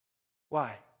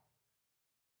 Why?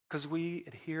 Because we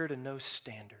adhere to no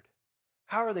standard.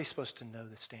 How are they supposed to know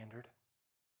the standard,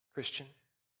 Christian?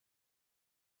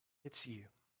 It's you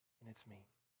and it's me.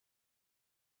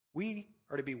 We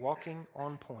are to be walking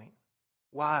on point,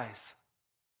 wise,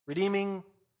 redeeming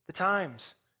the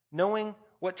times, knowing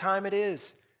what time it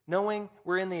is, knowing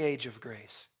we're in the age of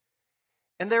grace.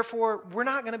 And therefore, we're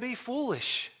not going to be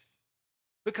foolish.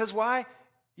 Because why?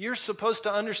 You're supposed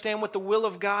to understand what the will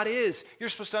of God is. You're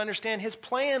supposed to understand His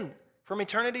plan from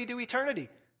eternity to eternity.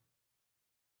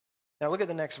 Now look at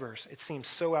the next verse. It seems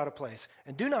so out of place.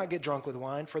 And do not get drunk with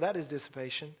wine, for that is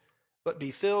dissipation, but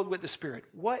be filled with the Spirit.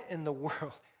 What in the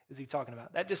world is he talking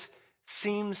about? That just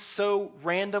seems so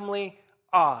randomly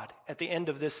odd at the end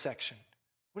of this section.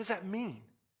 What does that mean?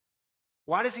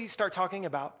 Why does he start talking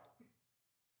about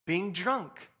being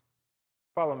drunk?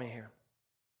 Follow me here.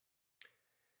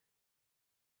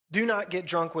 Do not get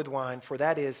drunk with wine, for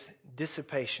that is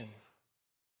dissipation.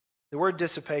 The word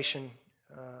dissipation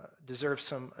deserves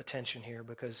some attention here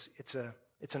because it's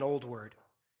an old word.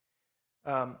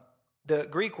 The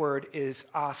Greek word is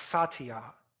asatia.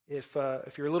 If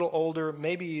you're a little older,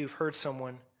 maybe you've heard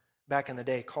someone back in the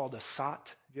day called a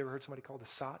sot. Have you ever heard somebody called a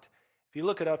sot? If you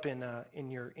look it up in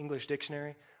your English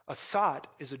dictionary, a sot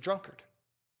is a drunkard.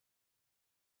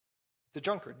 It's a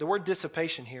drunkard. The word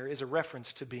dissipation here is a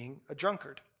reference to being a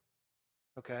drunkard.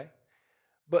 Okay?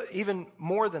 But even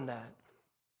more than that,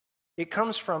 it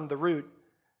comes from the root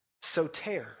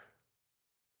soter.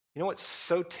 You know what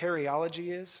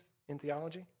soteriology is in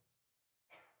theology?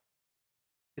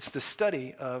 It's the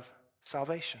study of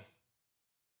salvation.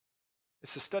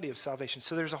 It's the study of salvation.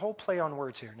 So there's a whole play on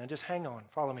words here. Now just hang on.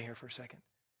 Follow me here for a second.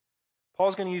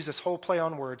 Paul's going to use this whole play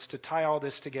on words to tie all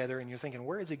this together, and you're thinking,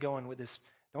 where is he going with this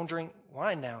don't drink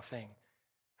wine now thing?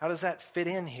 How does that fit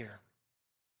in here?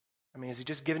 I mean, is he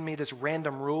just giving me this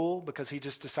random rule because he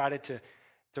just decided to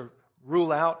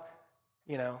rule out,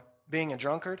 being a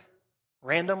drunkard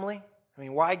randomly? I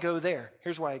mean, why go there?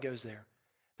 Here's why he goes there.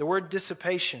 The word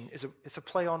dissipation it's a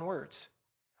play on words.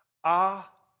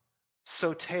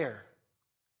 Soter.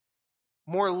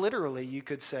 More literally, you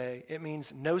could say it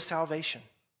means no salvation.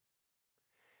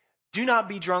 Do not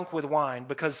be drunk with wine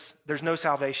because there's no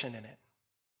salvation in it.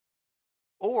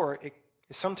 Or it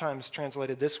is sometimes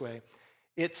translated this way.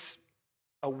 It's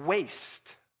a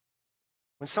waste.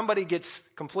 When somebody gets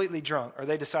completely drunk or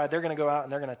they decide they're going to go out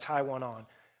and they're going to tie one on,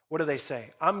 what do they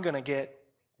say? I'm going to get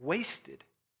wasted.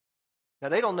 Now,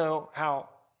 they don't know how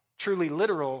truly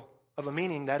literal of a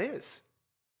meaning that is.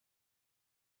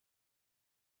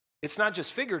 It's not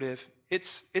just figurative,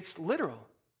 it's literal.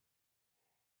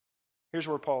 Here's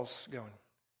where Paul's going.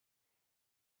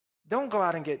 Don't go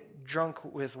out and get drunk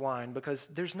with wine because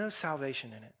there's no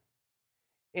salvation in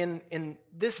it. In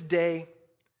this day,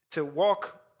 to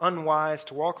walk unwise,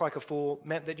 to walk like a fool,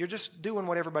 meant that you're just doing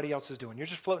what everybody else is doing. You're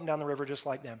just floating down the river just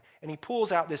like them. And he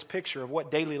pulls out this picture of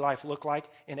what daily life looked like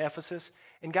in Ephesus.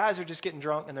 And guys are just getting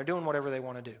drunk and they're doing whatever they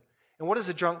want to do. And what does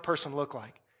a drunk person look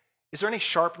like? Is there any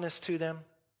sharpness to them?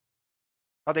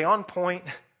 Are they on point?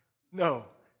 No.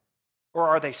 Or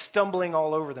are they stumbling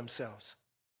all over themselves?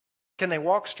 Can they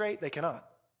walk straight? They cannot.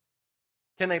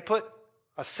 Can they put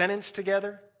a sentence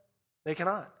together? They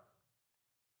cannot.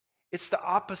 It's the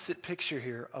opposite picture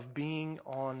here of being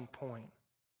on point.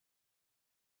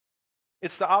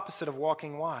 It's the opposite of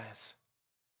walking wise.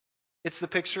 It's the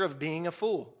picture of being a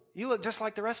fool. You look just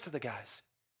like the rest of the guys.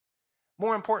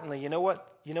 More importantly, you know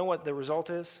what the result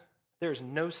is? There's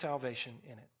no salvation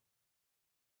in it.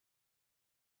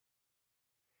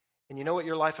 And you know what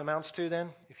your life amounts to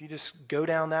then? If you just go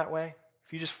down that way,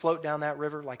 if you just float down that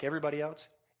river like everybody else,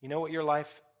 you know what your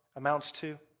life amounts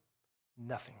to?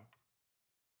 Nothing.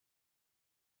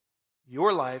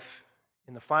 Your life,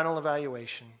 in the final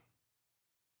evaluation,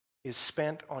 is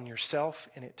spent on yourself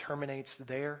and it terminates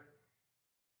there.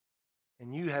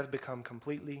 And you have become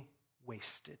completely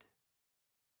wasted.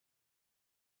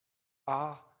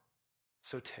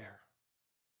 Soter.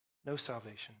 No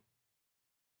salvation.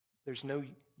 There's no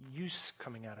use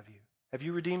coming out of you. Have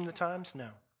you redeemed the times? No.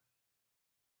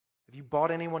 Have you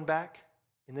bought anyone back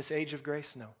in this age of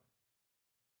grace? No.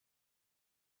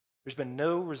 There's been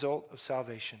no result of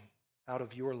salvation out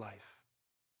of your life.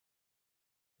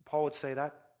 Paul would say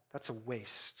that's a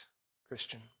waste,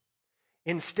 Christian.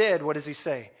 Instead, what does he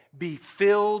say? Be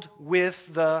filled with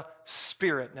the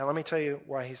Spirit. Now let me tell you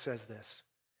why he says this.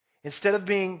 Instead of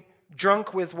being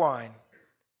drunk with wine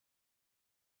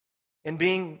and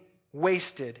being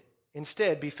wasted,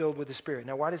 Instead, be filled with the Spirit.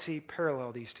 Now, why does he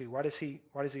parallel these two? Why does he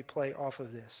play off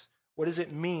of this? What does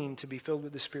it mean to be filled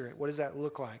with the Spirit? What does that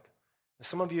look like?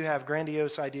 Some of you have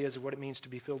grandiose ideas of what it means to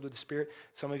be filled with the Spirit.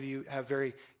 Some of you have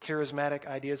very charismatic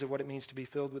ideas of what it means to be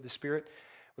filled with the Spirit.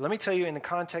 But let me tell you in the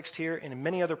context here and in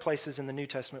many other places in the New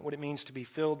Testament what it means to be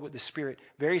filled with the Spirit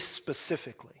very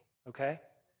specifically, okay?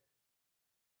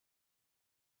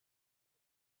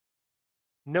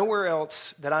 Nowhere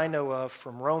else that I know of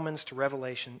from Romans to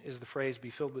Revelation is the phrase be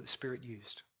filled with the Spirit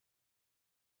used.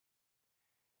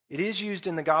 It is used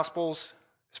in the Gospels,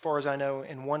 as far as I know,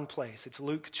 in one place. It's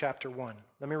Luke chapter 1.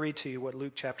 Let me read to you what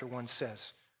Luke chapter 1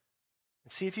 says.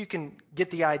 And see if you can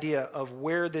get the idea of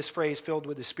where this phrase filled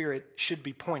with the Spirit should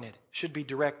be pointed, should be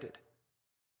directed.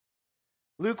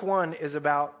 Luke 1 is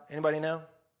about, anybody know?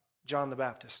 John the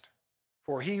Baptist.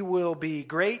 For he will be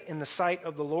great in the sight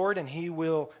of the Lord, and he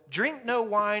will drink no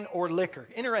wine or liquor.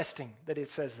 Interesting that it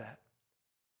says that.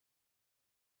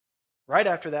 Right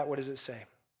after that, what does it say?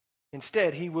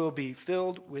 Instead, he will be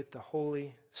filled with the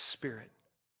Holy Spirit.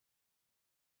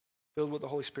 Filled with the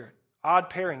Holy Spirit.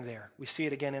 Odd pairing there. We see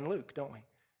it again in Luke, don't we?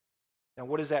 Now,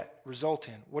 what does that result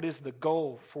in? What is the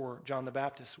goal for John the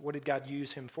Baptist? What did God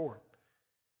use him for?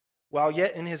 While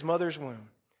yet in his mother's womb,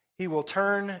 he will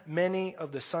turn many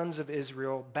of the sons of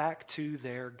Israel back to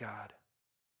their God.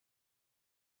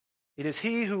 It is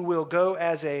he who will go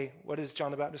as a, what is John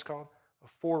the Baptist called? A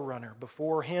forerunner.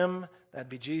 Before him, that'd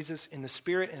be Jesus, in the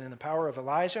spirit and in the power of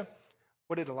Elijah.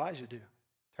 What did Elijah do?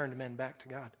 Turned men back to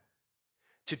God.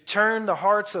 To turn the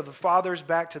hearts of the fathers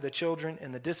back to the children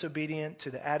and the disobedient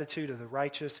to the attitude of the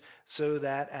righteous, so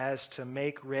that as to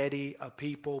make ready a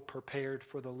people prepared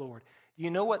for the Lord. You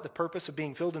know what the purpose of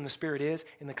being filled in the Spirit is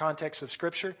in the context of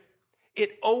Scripture?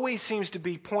 It always seems to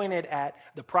be pointed at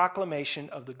the proclamation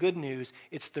of the good news.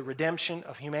 It's the redemption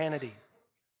of humanity.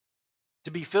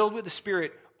 To be filled with the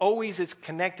Spirit always is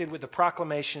connected with the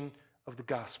proclamation of the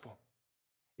gospel.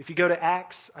 If you go to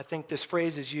Acts, I think this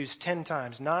phrase is used 10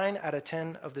 times. 9 out of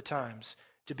 10 of the times.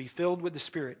 To be filled with the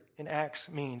Spirit in Acts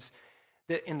means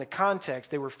that in the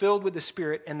context, they were filled with the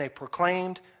Spirit and they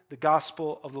proclaimed the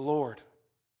gospel of the Lord.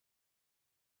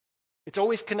 It's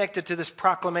always connected to this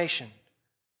proclamation.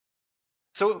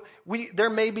 So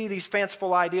there may be these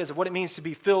fanciful ideas of what it means to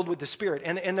be filled with the Spirit.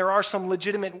 And there are some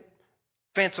legitimate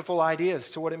fanciful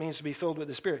ideas to what it means to be filled with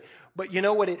the Spirit. But you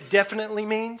know what it definitely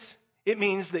means? It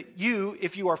means that you,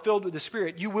 if you are filled with the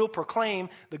Spirit, you will proclaim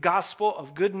the gospel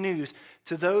of good news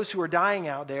to those who are dying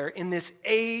out there in this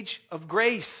age of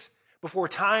grace before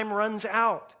time runs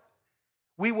out.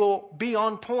 We will be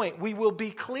on point. We will be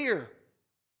clear.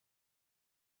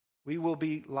 We will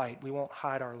be light. We won't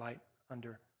hide our light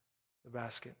under the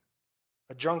basket.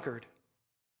 A drunkard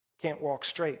can't walk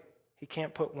straight. He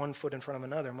can't put one foot in front of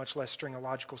another, much less string a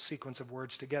logical sequence of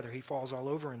words together. He falls all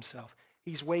over himself.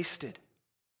 He's wasted.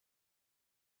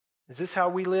 Is this how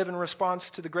we live in response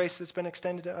to the grace that's been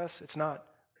extended to us? It's not.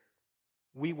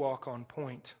 We walk on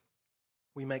point.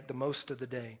 We make the most of the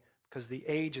day because the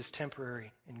age is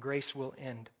temporary and grace will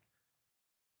end.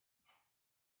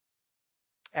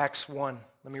 Acts 1.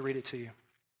 Let me read it to you.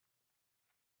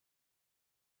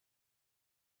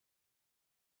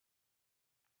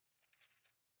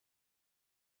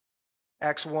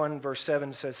 Acts 1 verse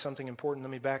 7 says something important.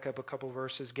 Let me back up a couple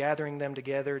verses. Gathering them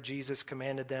together, Jesus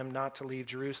commanded them not to leave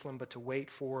Jerusalem, but to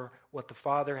wait for what the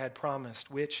Father had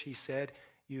promised, which, he said,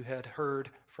 you had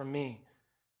heard from me.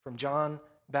 From John,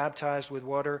 baptized with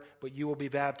water, but you will be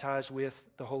baptized with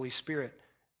the Holy Spirit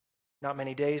not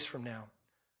many days from now.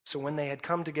 So when they had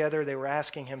come together, they were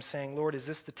asking him, saying, Lord, is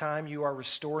this the time you are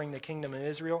restoring the kingdom of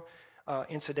Israel?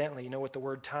 Incidentally, you know what the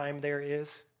word time there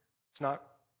is? It's not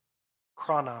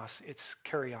chronos, it's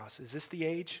kyrios. Is this the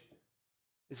age?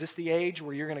 Is this the age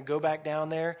where you're going to go back down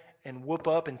there and whoop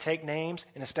up and take names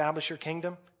and establish your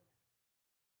kingdom?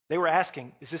 They were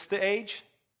asking, is this the age?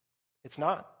 It's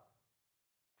not.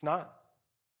 It's not.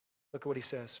 Look at what he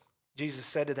says. Jesus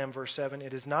said to them, verse 7,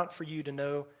 it is not for you to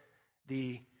know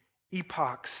the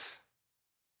epochs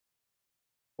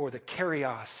or the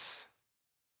kyrios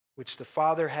which the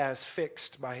Father has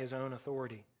fixed by his own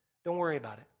authority. Don't worry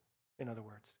about it, in other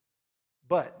words.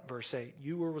 But, verse 8,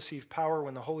 you will receive power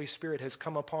when the Holy Spirit has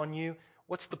come upon you.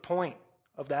 What's the point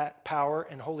of that power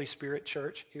and Holy Spirit,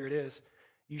 church? Here it is.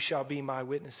 You shall be my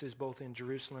witnesses both in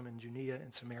Jerusalem and Judea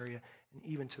and Samaria and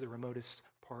even to the remotest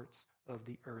parts of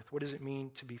the earth. What does it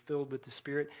mean to be filled with the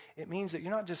Spirit? It means that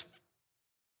you're not just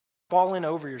falling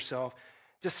over yourself,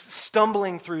 just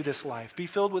stumbling through this life. Be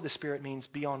filled with the Spirit means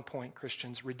be on point,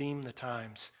 Christians. Redeem the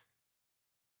times.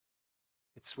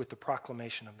 It's with the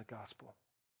proclamation of the gospel.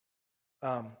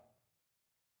 One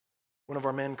of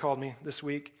our men called me this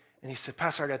week, And he said,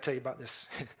 Pastor, I got to tell you about this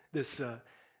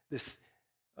this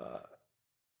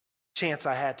chance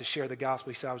I had to share the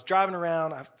gospel. He said, I was driving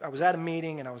around. I was at a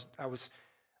meeting, and I was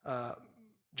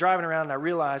driving around, and I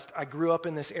realized I grew up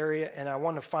in this area, and I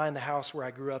wanted to find the house where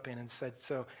I grew up in. And said,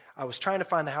 so I was trying to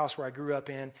find the house where I grew up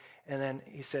in, and then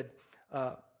he said,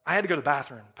 I had to go to the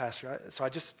bathroom, Pastor. So I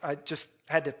just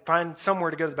had to find somewhere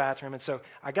to go to the bathroom. And so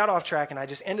I got off track, and I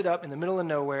just ended up in the middle of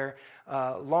nowhere,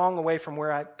 long away from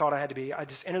where I thought I had to be. I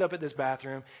just ended up at this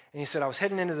bathroom, and he said I was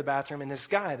heading into the bathroom, and this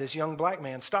guy, this young black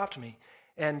man, stopped me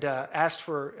and asked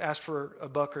for a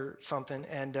buck or something.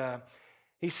 And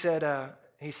he said,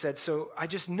 so I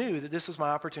just knew that this was my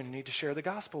opportunity to share the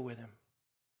gospel with him.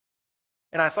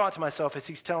 And I thought to myself, as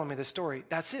he's telling me this story,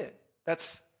 that's it.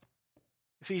 That's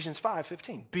Ephesians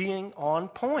 5:15, being on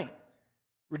point,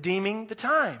 redeeming the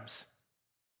times,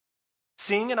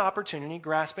 seeing an opportunity,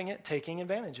 grasping it, taking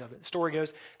advantage of it. The story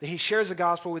goes that he shares the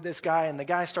gospel with this guy, and the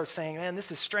guy starts saying, man,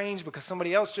 this is strange because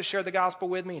somebody else just shared the gospel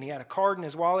with me, and he had a card in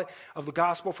his wallet of the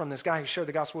gospel from this guy who shared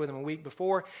the gospel with him a week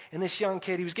before. And this young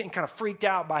kid, he was getting kind of freaked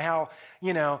out by how,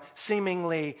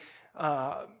 seemingly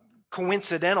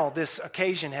coincidental this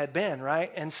occasion had been,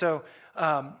 right? And so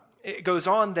it goes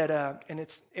on that, and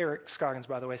it's Eric Scoggins,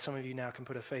 by the way. Some of you now can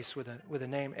put a face with a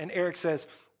name. And Eric says,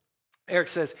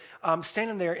 I'm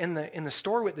standing there in the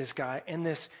store with this guy, and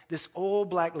this old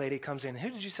black lady comes in.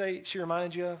 Who did you say she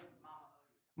reminded you of?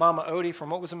 Mama Odie from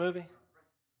what was the movie?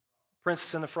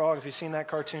 Princess and the Frog, if you've seen that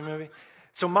cartoon movie.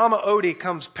 So Mama Odie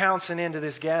comes pouncing into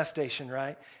this gas station,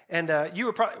 right? And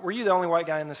were you the only white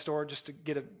guy in the store, just to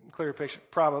get a clearer picture?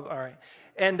 Probably, all right.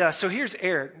 And so here's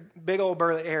Eric, big old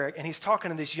burly Eric, and he's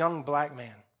talking to this young black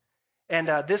man. And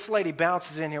this lady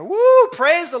bounces in here, woo,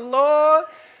 praise the Lord.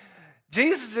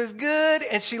 Jesus is good.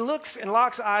 And she looks and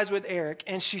locks eyes with Eric,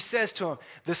 and she says to him,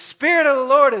 the Spirit of the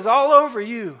Lord is all over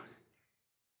you.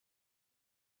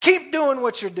 Keep doing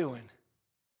what you're doing.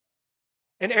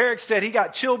 And Eric said he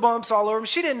got chill bumps all over him.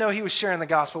 She didn't know he was sharing the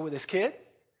gospel with this kid.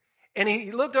 And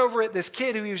he looked over at this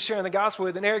kid who he was sharing the gospel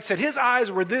with, and Eric said his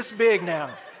eyes were this big now.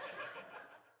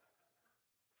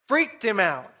 Freaked him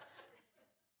out.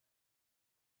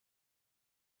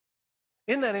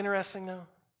 Isn't that interesting, though?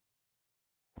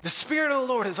 The Spirit of the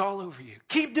Lord is all over you.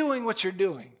 Keep doing what you're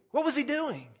doing. What was he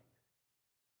doing?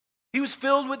 He was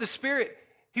filled with the Spirit.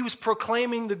 He was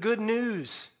proclaiming the good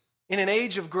news in an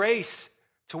age of grace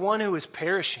to one who is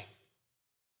perishing.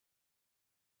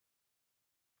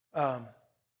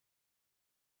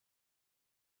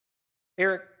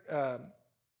 Eric, how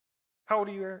old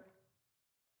are you, Eric?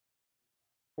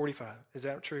 45. Is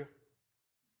that true?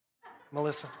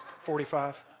 Melissa,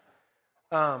 45.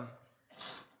 How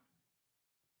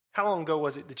long ago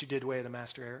was it that you did Way of the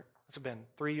Master, Eric? It's been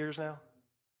 3 years now?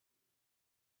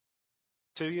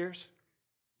 2 years?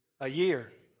 A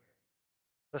year.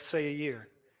 Let's say a year.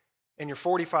 And you're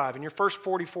 45. In your first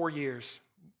 44 years,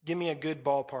 give me a good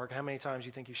ballpark. How many times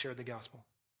you think you shared the gospel?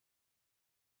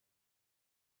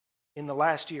 In the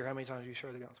last year, how many times have you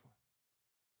shared the gospel?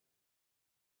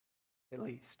 At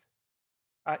least.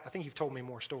 I think you've told me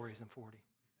more stories than 40.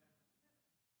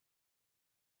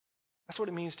 That's what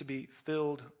it means to be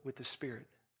filled with the Spirit.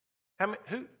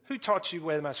 Who taught you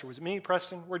Way of the Master? Was it me,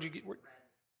 Preston? Where'd you get?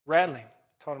 Radley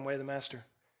taught him Way of the Master.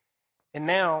 And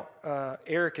now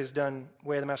Eric has done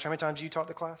Way of the Master. How many times have you taught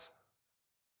the class?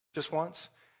 Just once?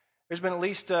 There's been at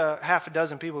least half a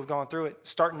dozen people who've gone through it,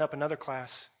 starting up another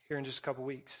class here in just a couple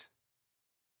weeks.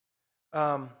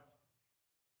 I'm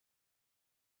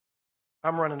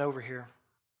running over here.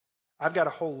 I've got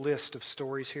a whole list of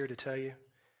stories here to tell you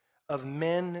of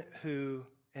men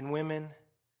and women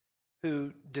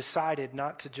who decided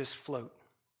not to just float,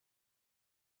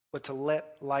 but to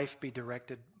let life be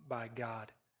directed by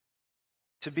God.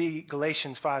 To be,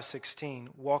 Galatians 5:16,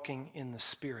 walking in the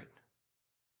Spirit.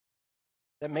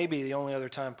 That may be the only other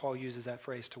time Paul uses that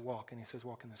phrase, to walk, and he says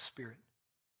walk in the Spirit.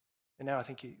 And now I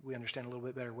think we understand a little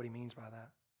bit better what he means by that.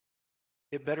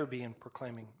 It better be in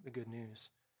proclaiming the good news.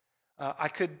 I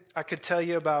could tell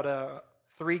you about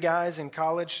 3 guys in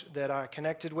college that I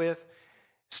connected with.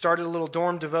 Started a little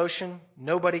dorm devotion.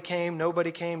 Nobody came.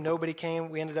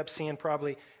 We ended up seeing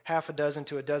probably half a dozen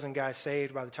to a dozen guys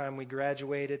saved by the time we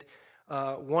graduated.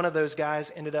 One of those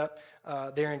guys ended up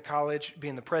there in college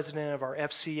being the president of our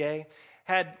FCA.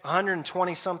 Had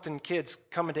 120-something kids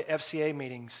coming to FCA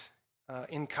meetings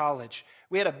in college.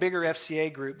 We had a bigger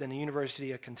FCA group than the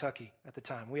University of Kentucky at the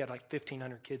time. We had like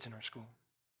 1,500 kids in our school.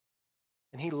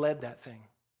 And he led that thing.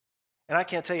 And I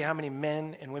can't tell you how many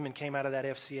men and women came out of that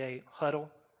FCA huddle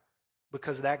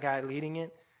because of that guy leading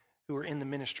it, who are in the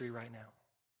ministry right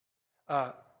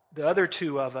now. The other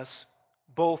 2 of us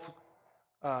both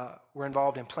were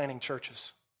involved in planting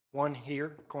churches One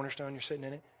here, Cornerstone, you're sitting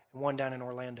in it, and one down in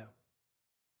Orlando.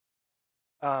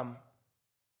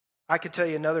 I could tell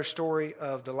you another story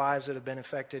of the lives that have been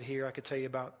affected here. I could tell you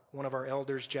about one of our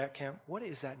elders, Jack Kemp. What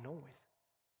is that noise?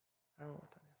 I don't know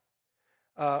what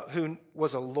that is. Who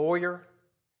was a lawyer.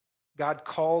 God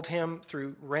called him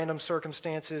through random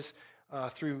circumstances,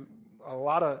 through a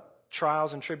lot of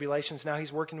trials and tribulations. Now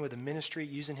he's working with a ministry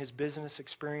using his business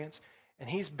experience, and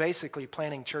he's basically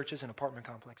planning churches and apartment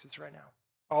complexes right now,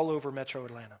 all over metro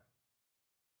Atlanta.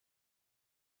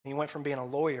 And he went from being a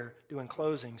lawyer doing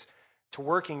closings to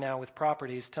working now with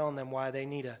properties, telling them why they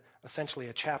need essentially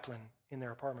a chaplain in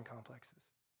their apartment complexes.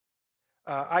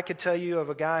 I could tell you of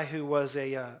a guy who was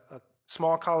a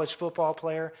small college football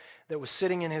player that was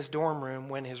sitting in his dorm room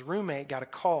when his roommate got a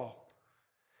call.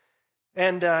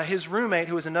 And his roommate,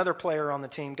 who was another player on the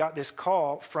team, got this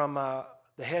call from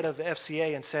the head of the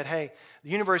FCA and said, hey, the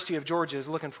University of Georgia is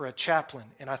looking for a chaplain,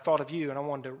 and I thought of you, and I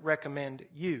wanted to recommend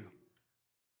you.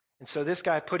 And so this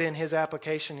guy put in his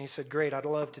application. He said, great, I'd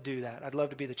love to do that. I'd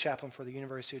love to be the chaplain for the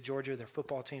University of Georgia, their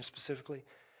football team specifically.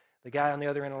 The guy on the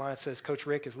other end of the line says, Coach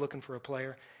Rick is looking for a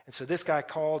player. And so this guy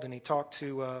called and he talked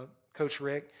to Coach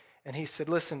Rick. And he said,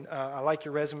 listen, I like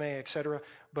your resume, et cetera,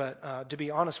 but to be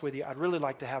honest with you, I'd really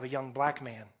like to have a young black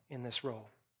man in this role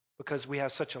because we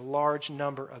have such a large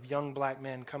number of young black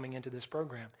men coming into this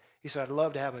program. He said, I'd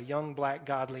love to have a young black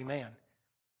godly man.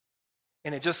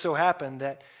 And it just so happened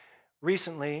that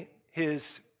recently,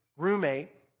 his roommate,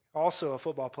 also a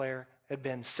football player, had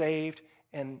been saved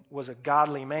and was a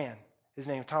godly man. His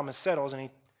name is Thomas Settles, and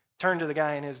he turned to the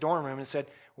guy in his dorm room and said,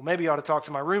 well, maybe you ought to talk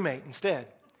to my roommate instead.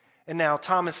 And now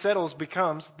Thomas Settles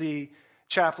becomes the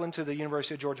chaplain to the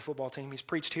University of Georgia football team. He's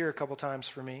preached here a couple times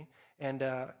for me, and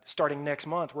starting next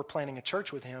month, we're planning a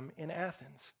church with him in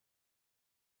Athens.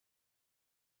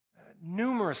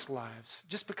 Numerous lives,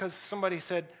 just because somebody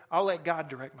said, I'll let God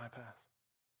direct my path.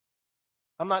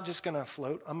 I'm not just going to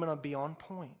float, I'm going to be on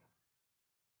point.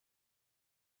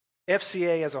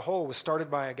 FCA as a whole was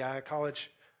started by a guy, a college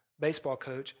baseball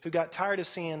coach, who got tired of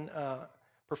seeing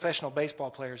professional baseball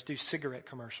players do cigarette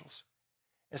commercials.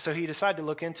 And so he decided to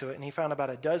look into it, and he found about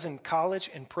a dozen college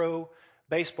and pro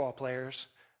baseball players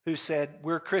who said,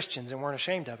 we're Christians and weren't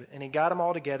ashamed of it. And he got them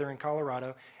all together in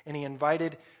Colorado, and he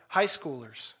invited high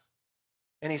schoolers.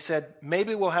 And he said,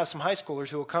 maybe we'll have some high schoolers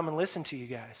who will come and listen to you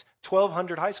guys.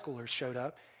 1,200 high schoolers showed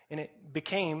up, and it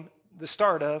became the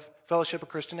start of Fellowship of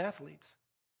Christian Athletes.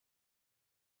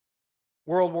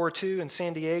 World War II in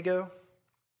San Diego,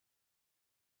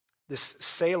 this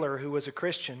sailor who was a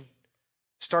Christian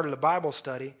started a Bible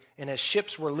study, and as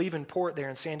ships were leaving port there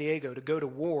in San Diego to go to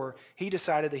war, he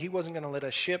decided that he wasn't going to let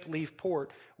a ship leave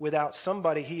port without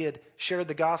somebody he had shared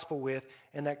the gospel with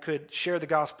and that could share the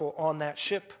gospel on that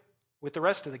ship with the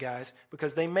rest of the guys,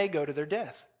 because they may go to their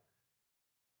death.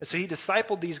 And so he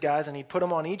discipled these guys, and he put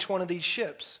them on each one of these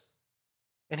ships.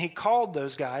 And he called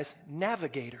those guys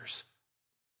navigators,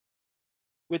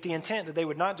 with the intent that they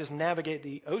would not just navigate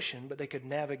the ocean, but they could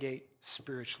navigate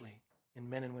spiritually in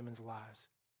men and women's lives.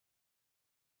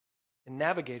 And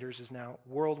navigators is now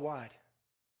worldwide.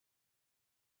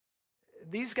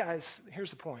 These guys,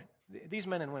 here's the point. These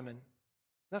men and women,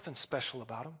 nothing special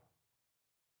about them.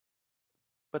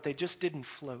 But they just didn't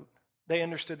float. They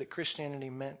understood that Christianity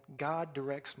meant God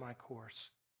directs my course.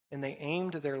 And they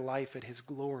aimed their life at His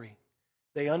glory.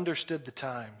 They understood the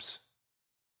times.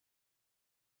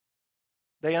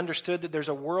 They understood that there's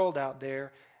a world out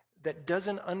there that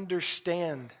doesn't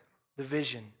understand the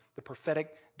vision, the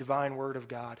prophetic divine word of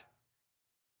God.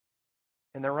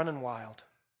 And they're running wild.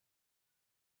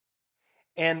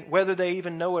 And whether they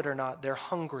even know it or not, they're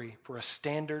hungry for a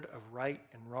standard of right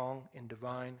and wrong and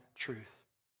divine truth.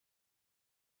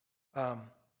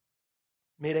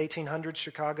 Mid-1800s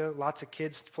Chicago, lots of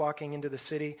kids flocking into the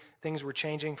city. Things were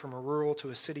changing from a rural to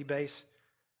a city base.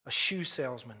 A shoe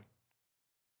salesman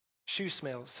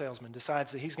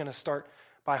decides that he's going to start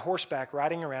by horseback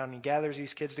riding around, and he gathers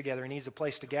these kids together. He needs a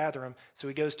place to gather them, so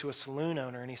he goes to a saloon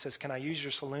owner and he says, can I use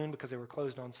your saloon, because they were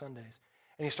closed on Sundays?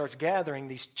 And he starts gathering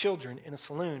these children in a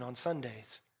saloon on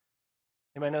Sundays.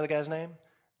 Anybody know the guy's name?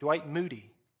 Dwight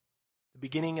Moody, the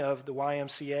beginning of the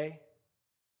YMCA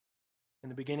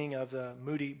and the beginning of the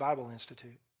Moody Bible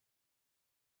Institute.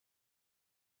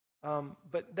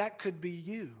 But that could be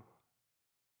you.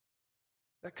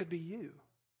 That could be you.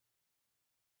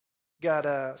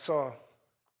 Saw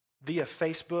via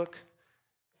Facebook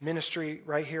ministry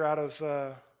right here out of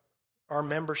our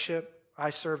membership, I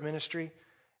Serve Ministry.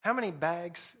 How many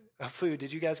bags of food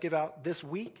did you guys give out this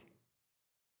week?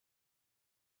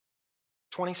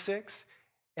 26?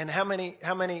 And how many,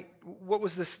 what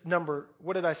was this number?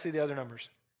 What did I see the other numbers?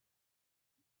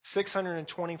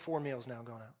 624 meals now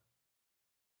going out.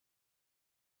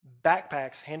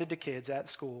 Backpacks handed to kids at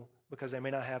school because they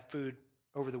may not have food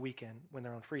over the weekend when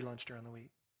they're on free lunch during the week.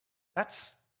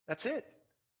 That's it.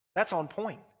 That's on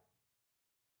point.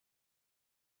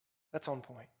 That's on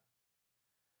point.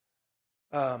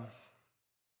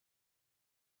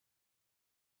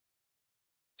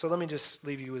 So let me just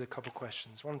leave you with a couple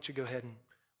questions. Why don't you go ahead and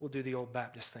we'll do the old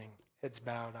Baptist thing. Heads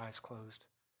bowed, eyes closed.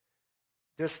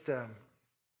 Just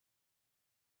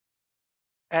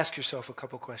ask yourself a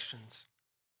couple questions.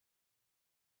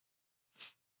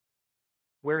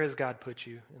 Where has God put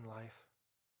you in life?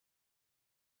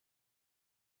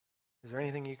 Is there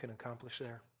anything you can accomplish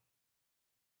there?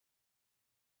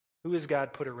 Who has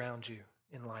God put around you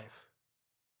in life?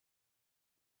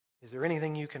 Is there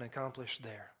anything you can accomplish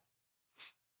there?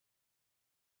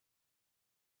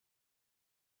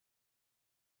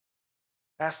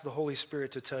 Ask the Holy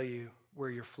Spirit to tell you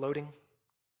where you're floating.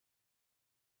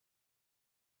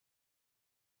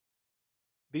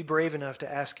 Be brave enough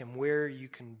to ask Him where you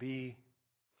can be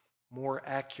more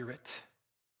accurate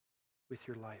with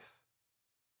your life.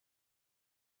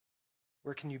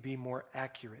 Where can you be more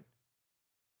accurate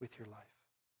with your life?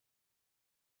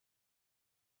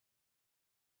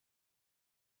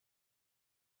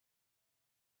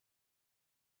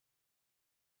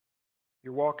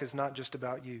 Your walk is not just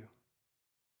about you.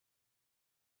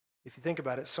 If you think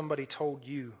about it, somebody told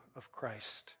you of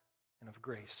Christ and of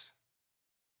grace.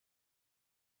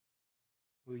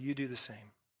 Will you do the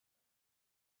same?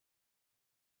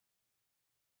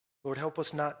 Lord, help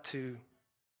us not to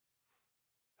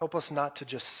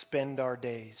just spend our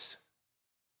days.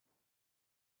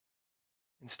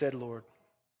 Instead, Lord,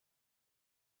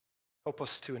 help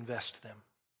us to invest them.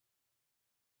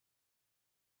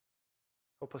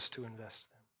 Help us to invest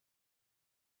them.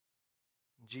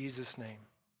 In Jesus' name,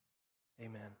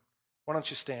 amen. Why don't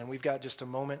you stand? We've got just a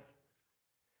moment.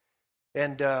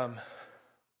 And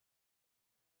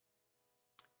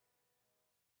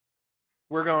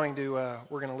we're going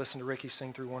to listen to Ricky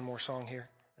sing through one more song here.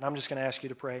 And I'm just going to ask you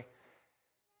to pray.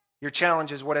 Your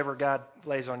challenge is whatever God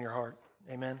lays on your heart.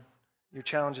 Amen. Your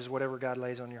challenge is whatever God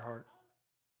lays on your heart.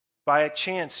 By a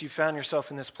chance, you found yourself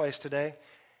in this place today.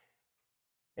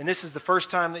 And this is the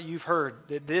first time that you've heard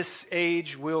that this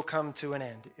age will come to an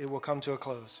end. It will come to a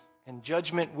close. And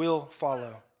judgment will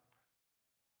follow.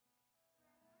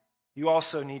 You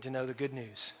also need to know the good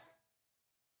news.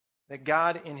 That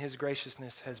God, in His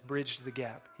graciousness, has bridged the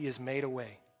gap. He has made a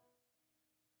way.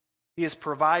 He has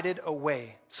provided a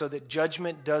way so that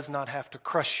judgment does not have to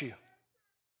crush you.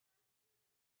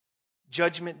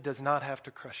 Judgment does not have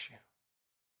to crush you.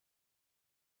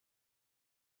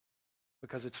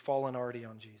 Because it's fallen already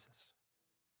on Jesus.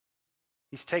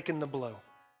 He's taken the blow.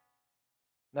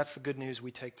 That's the good news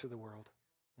we take to the world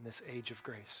in this age of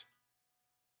grace.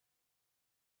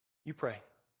 You pray.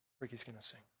 Ricky's going to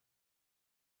sing.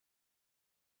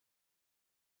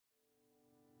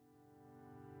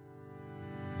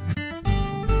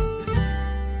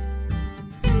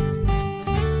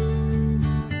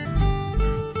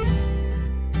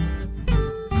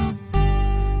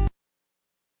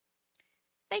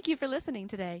 Thank you for listening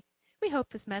today. We hope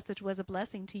this message was a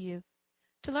blessing to you.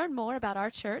 To learn more about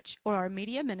our church or our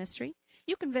media ministry,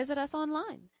 you can visit us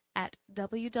online at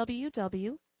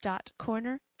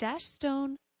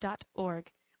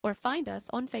www.corner-stone.org or find us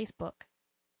on Facebook.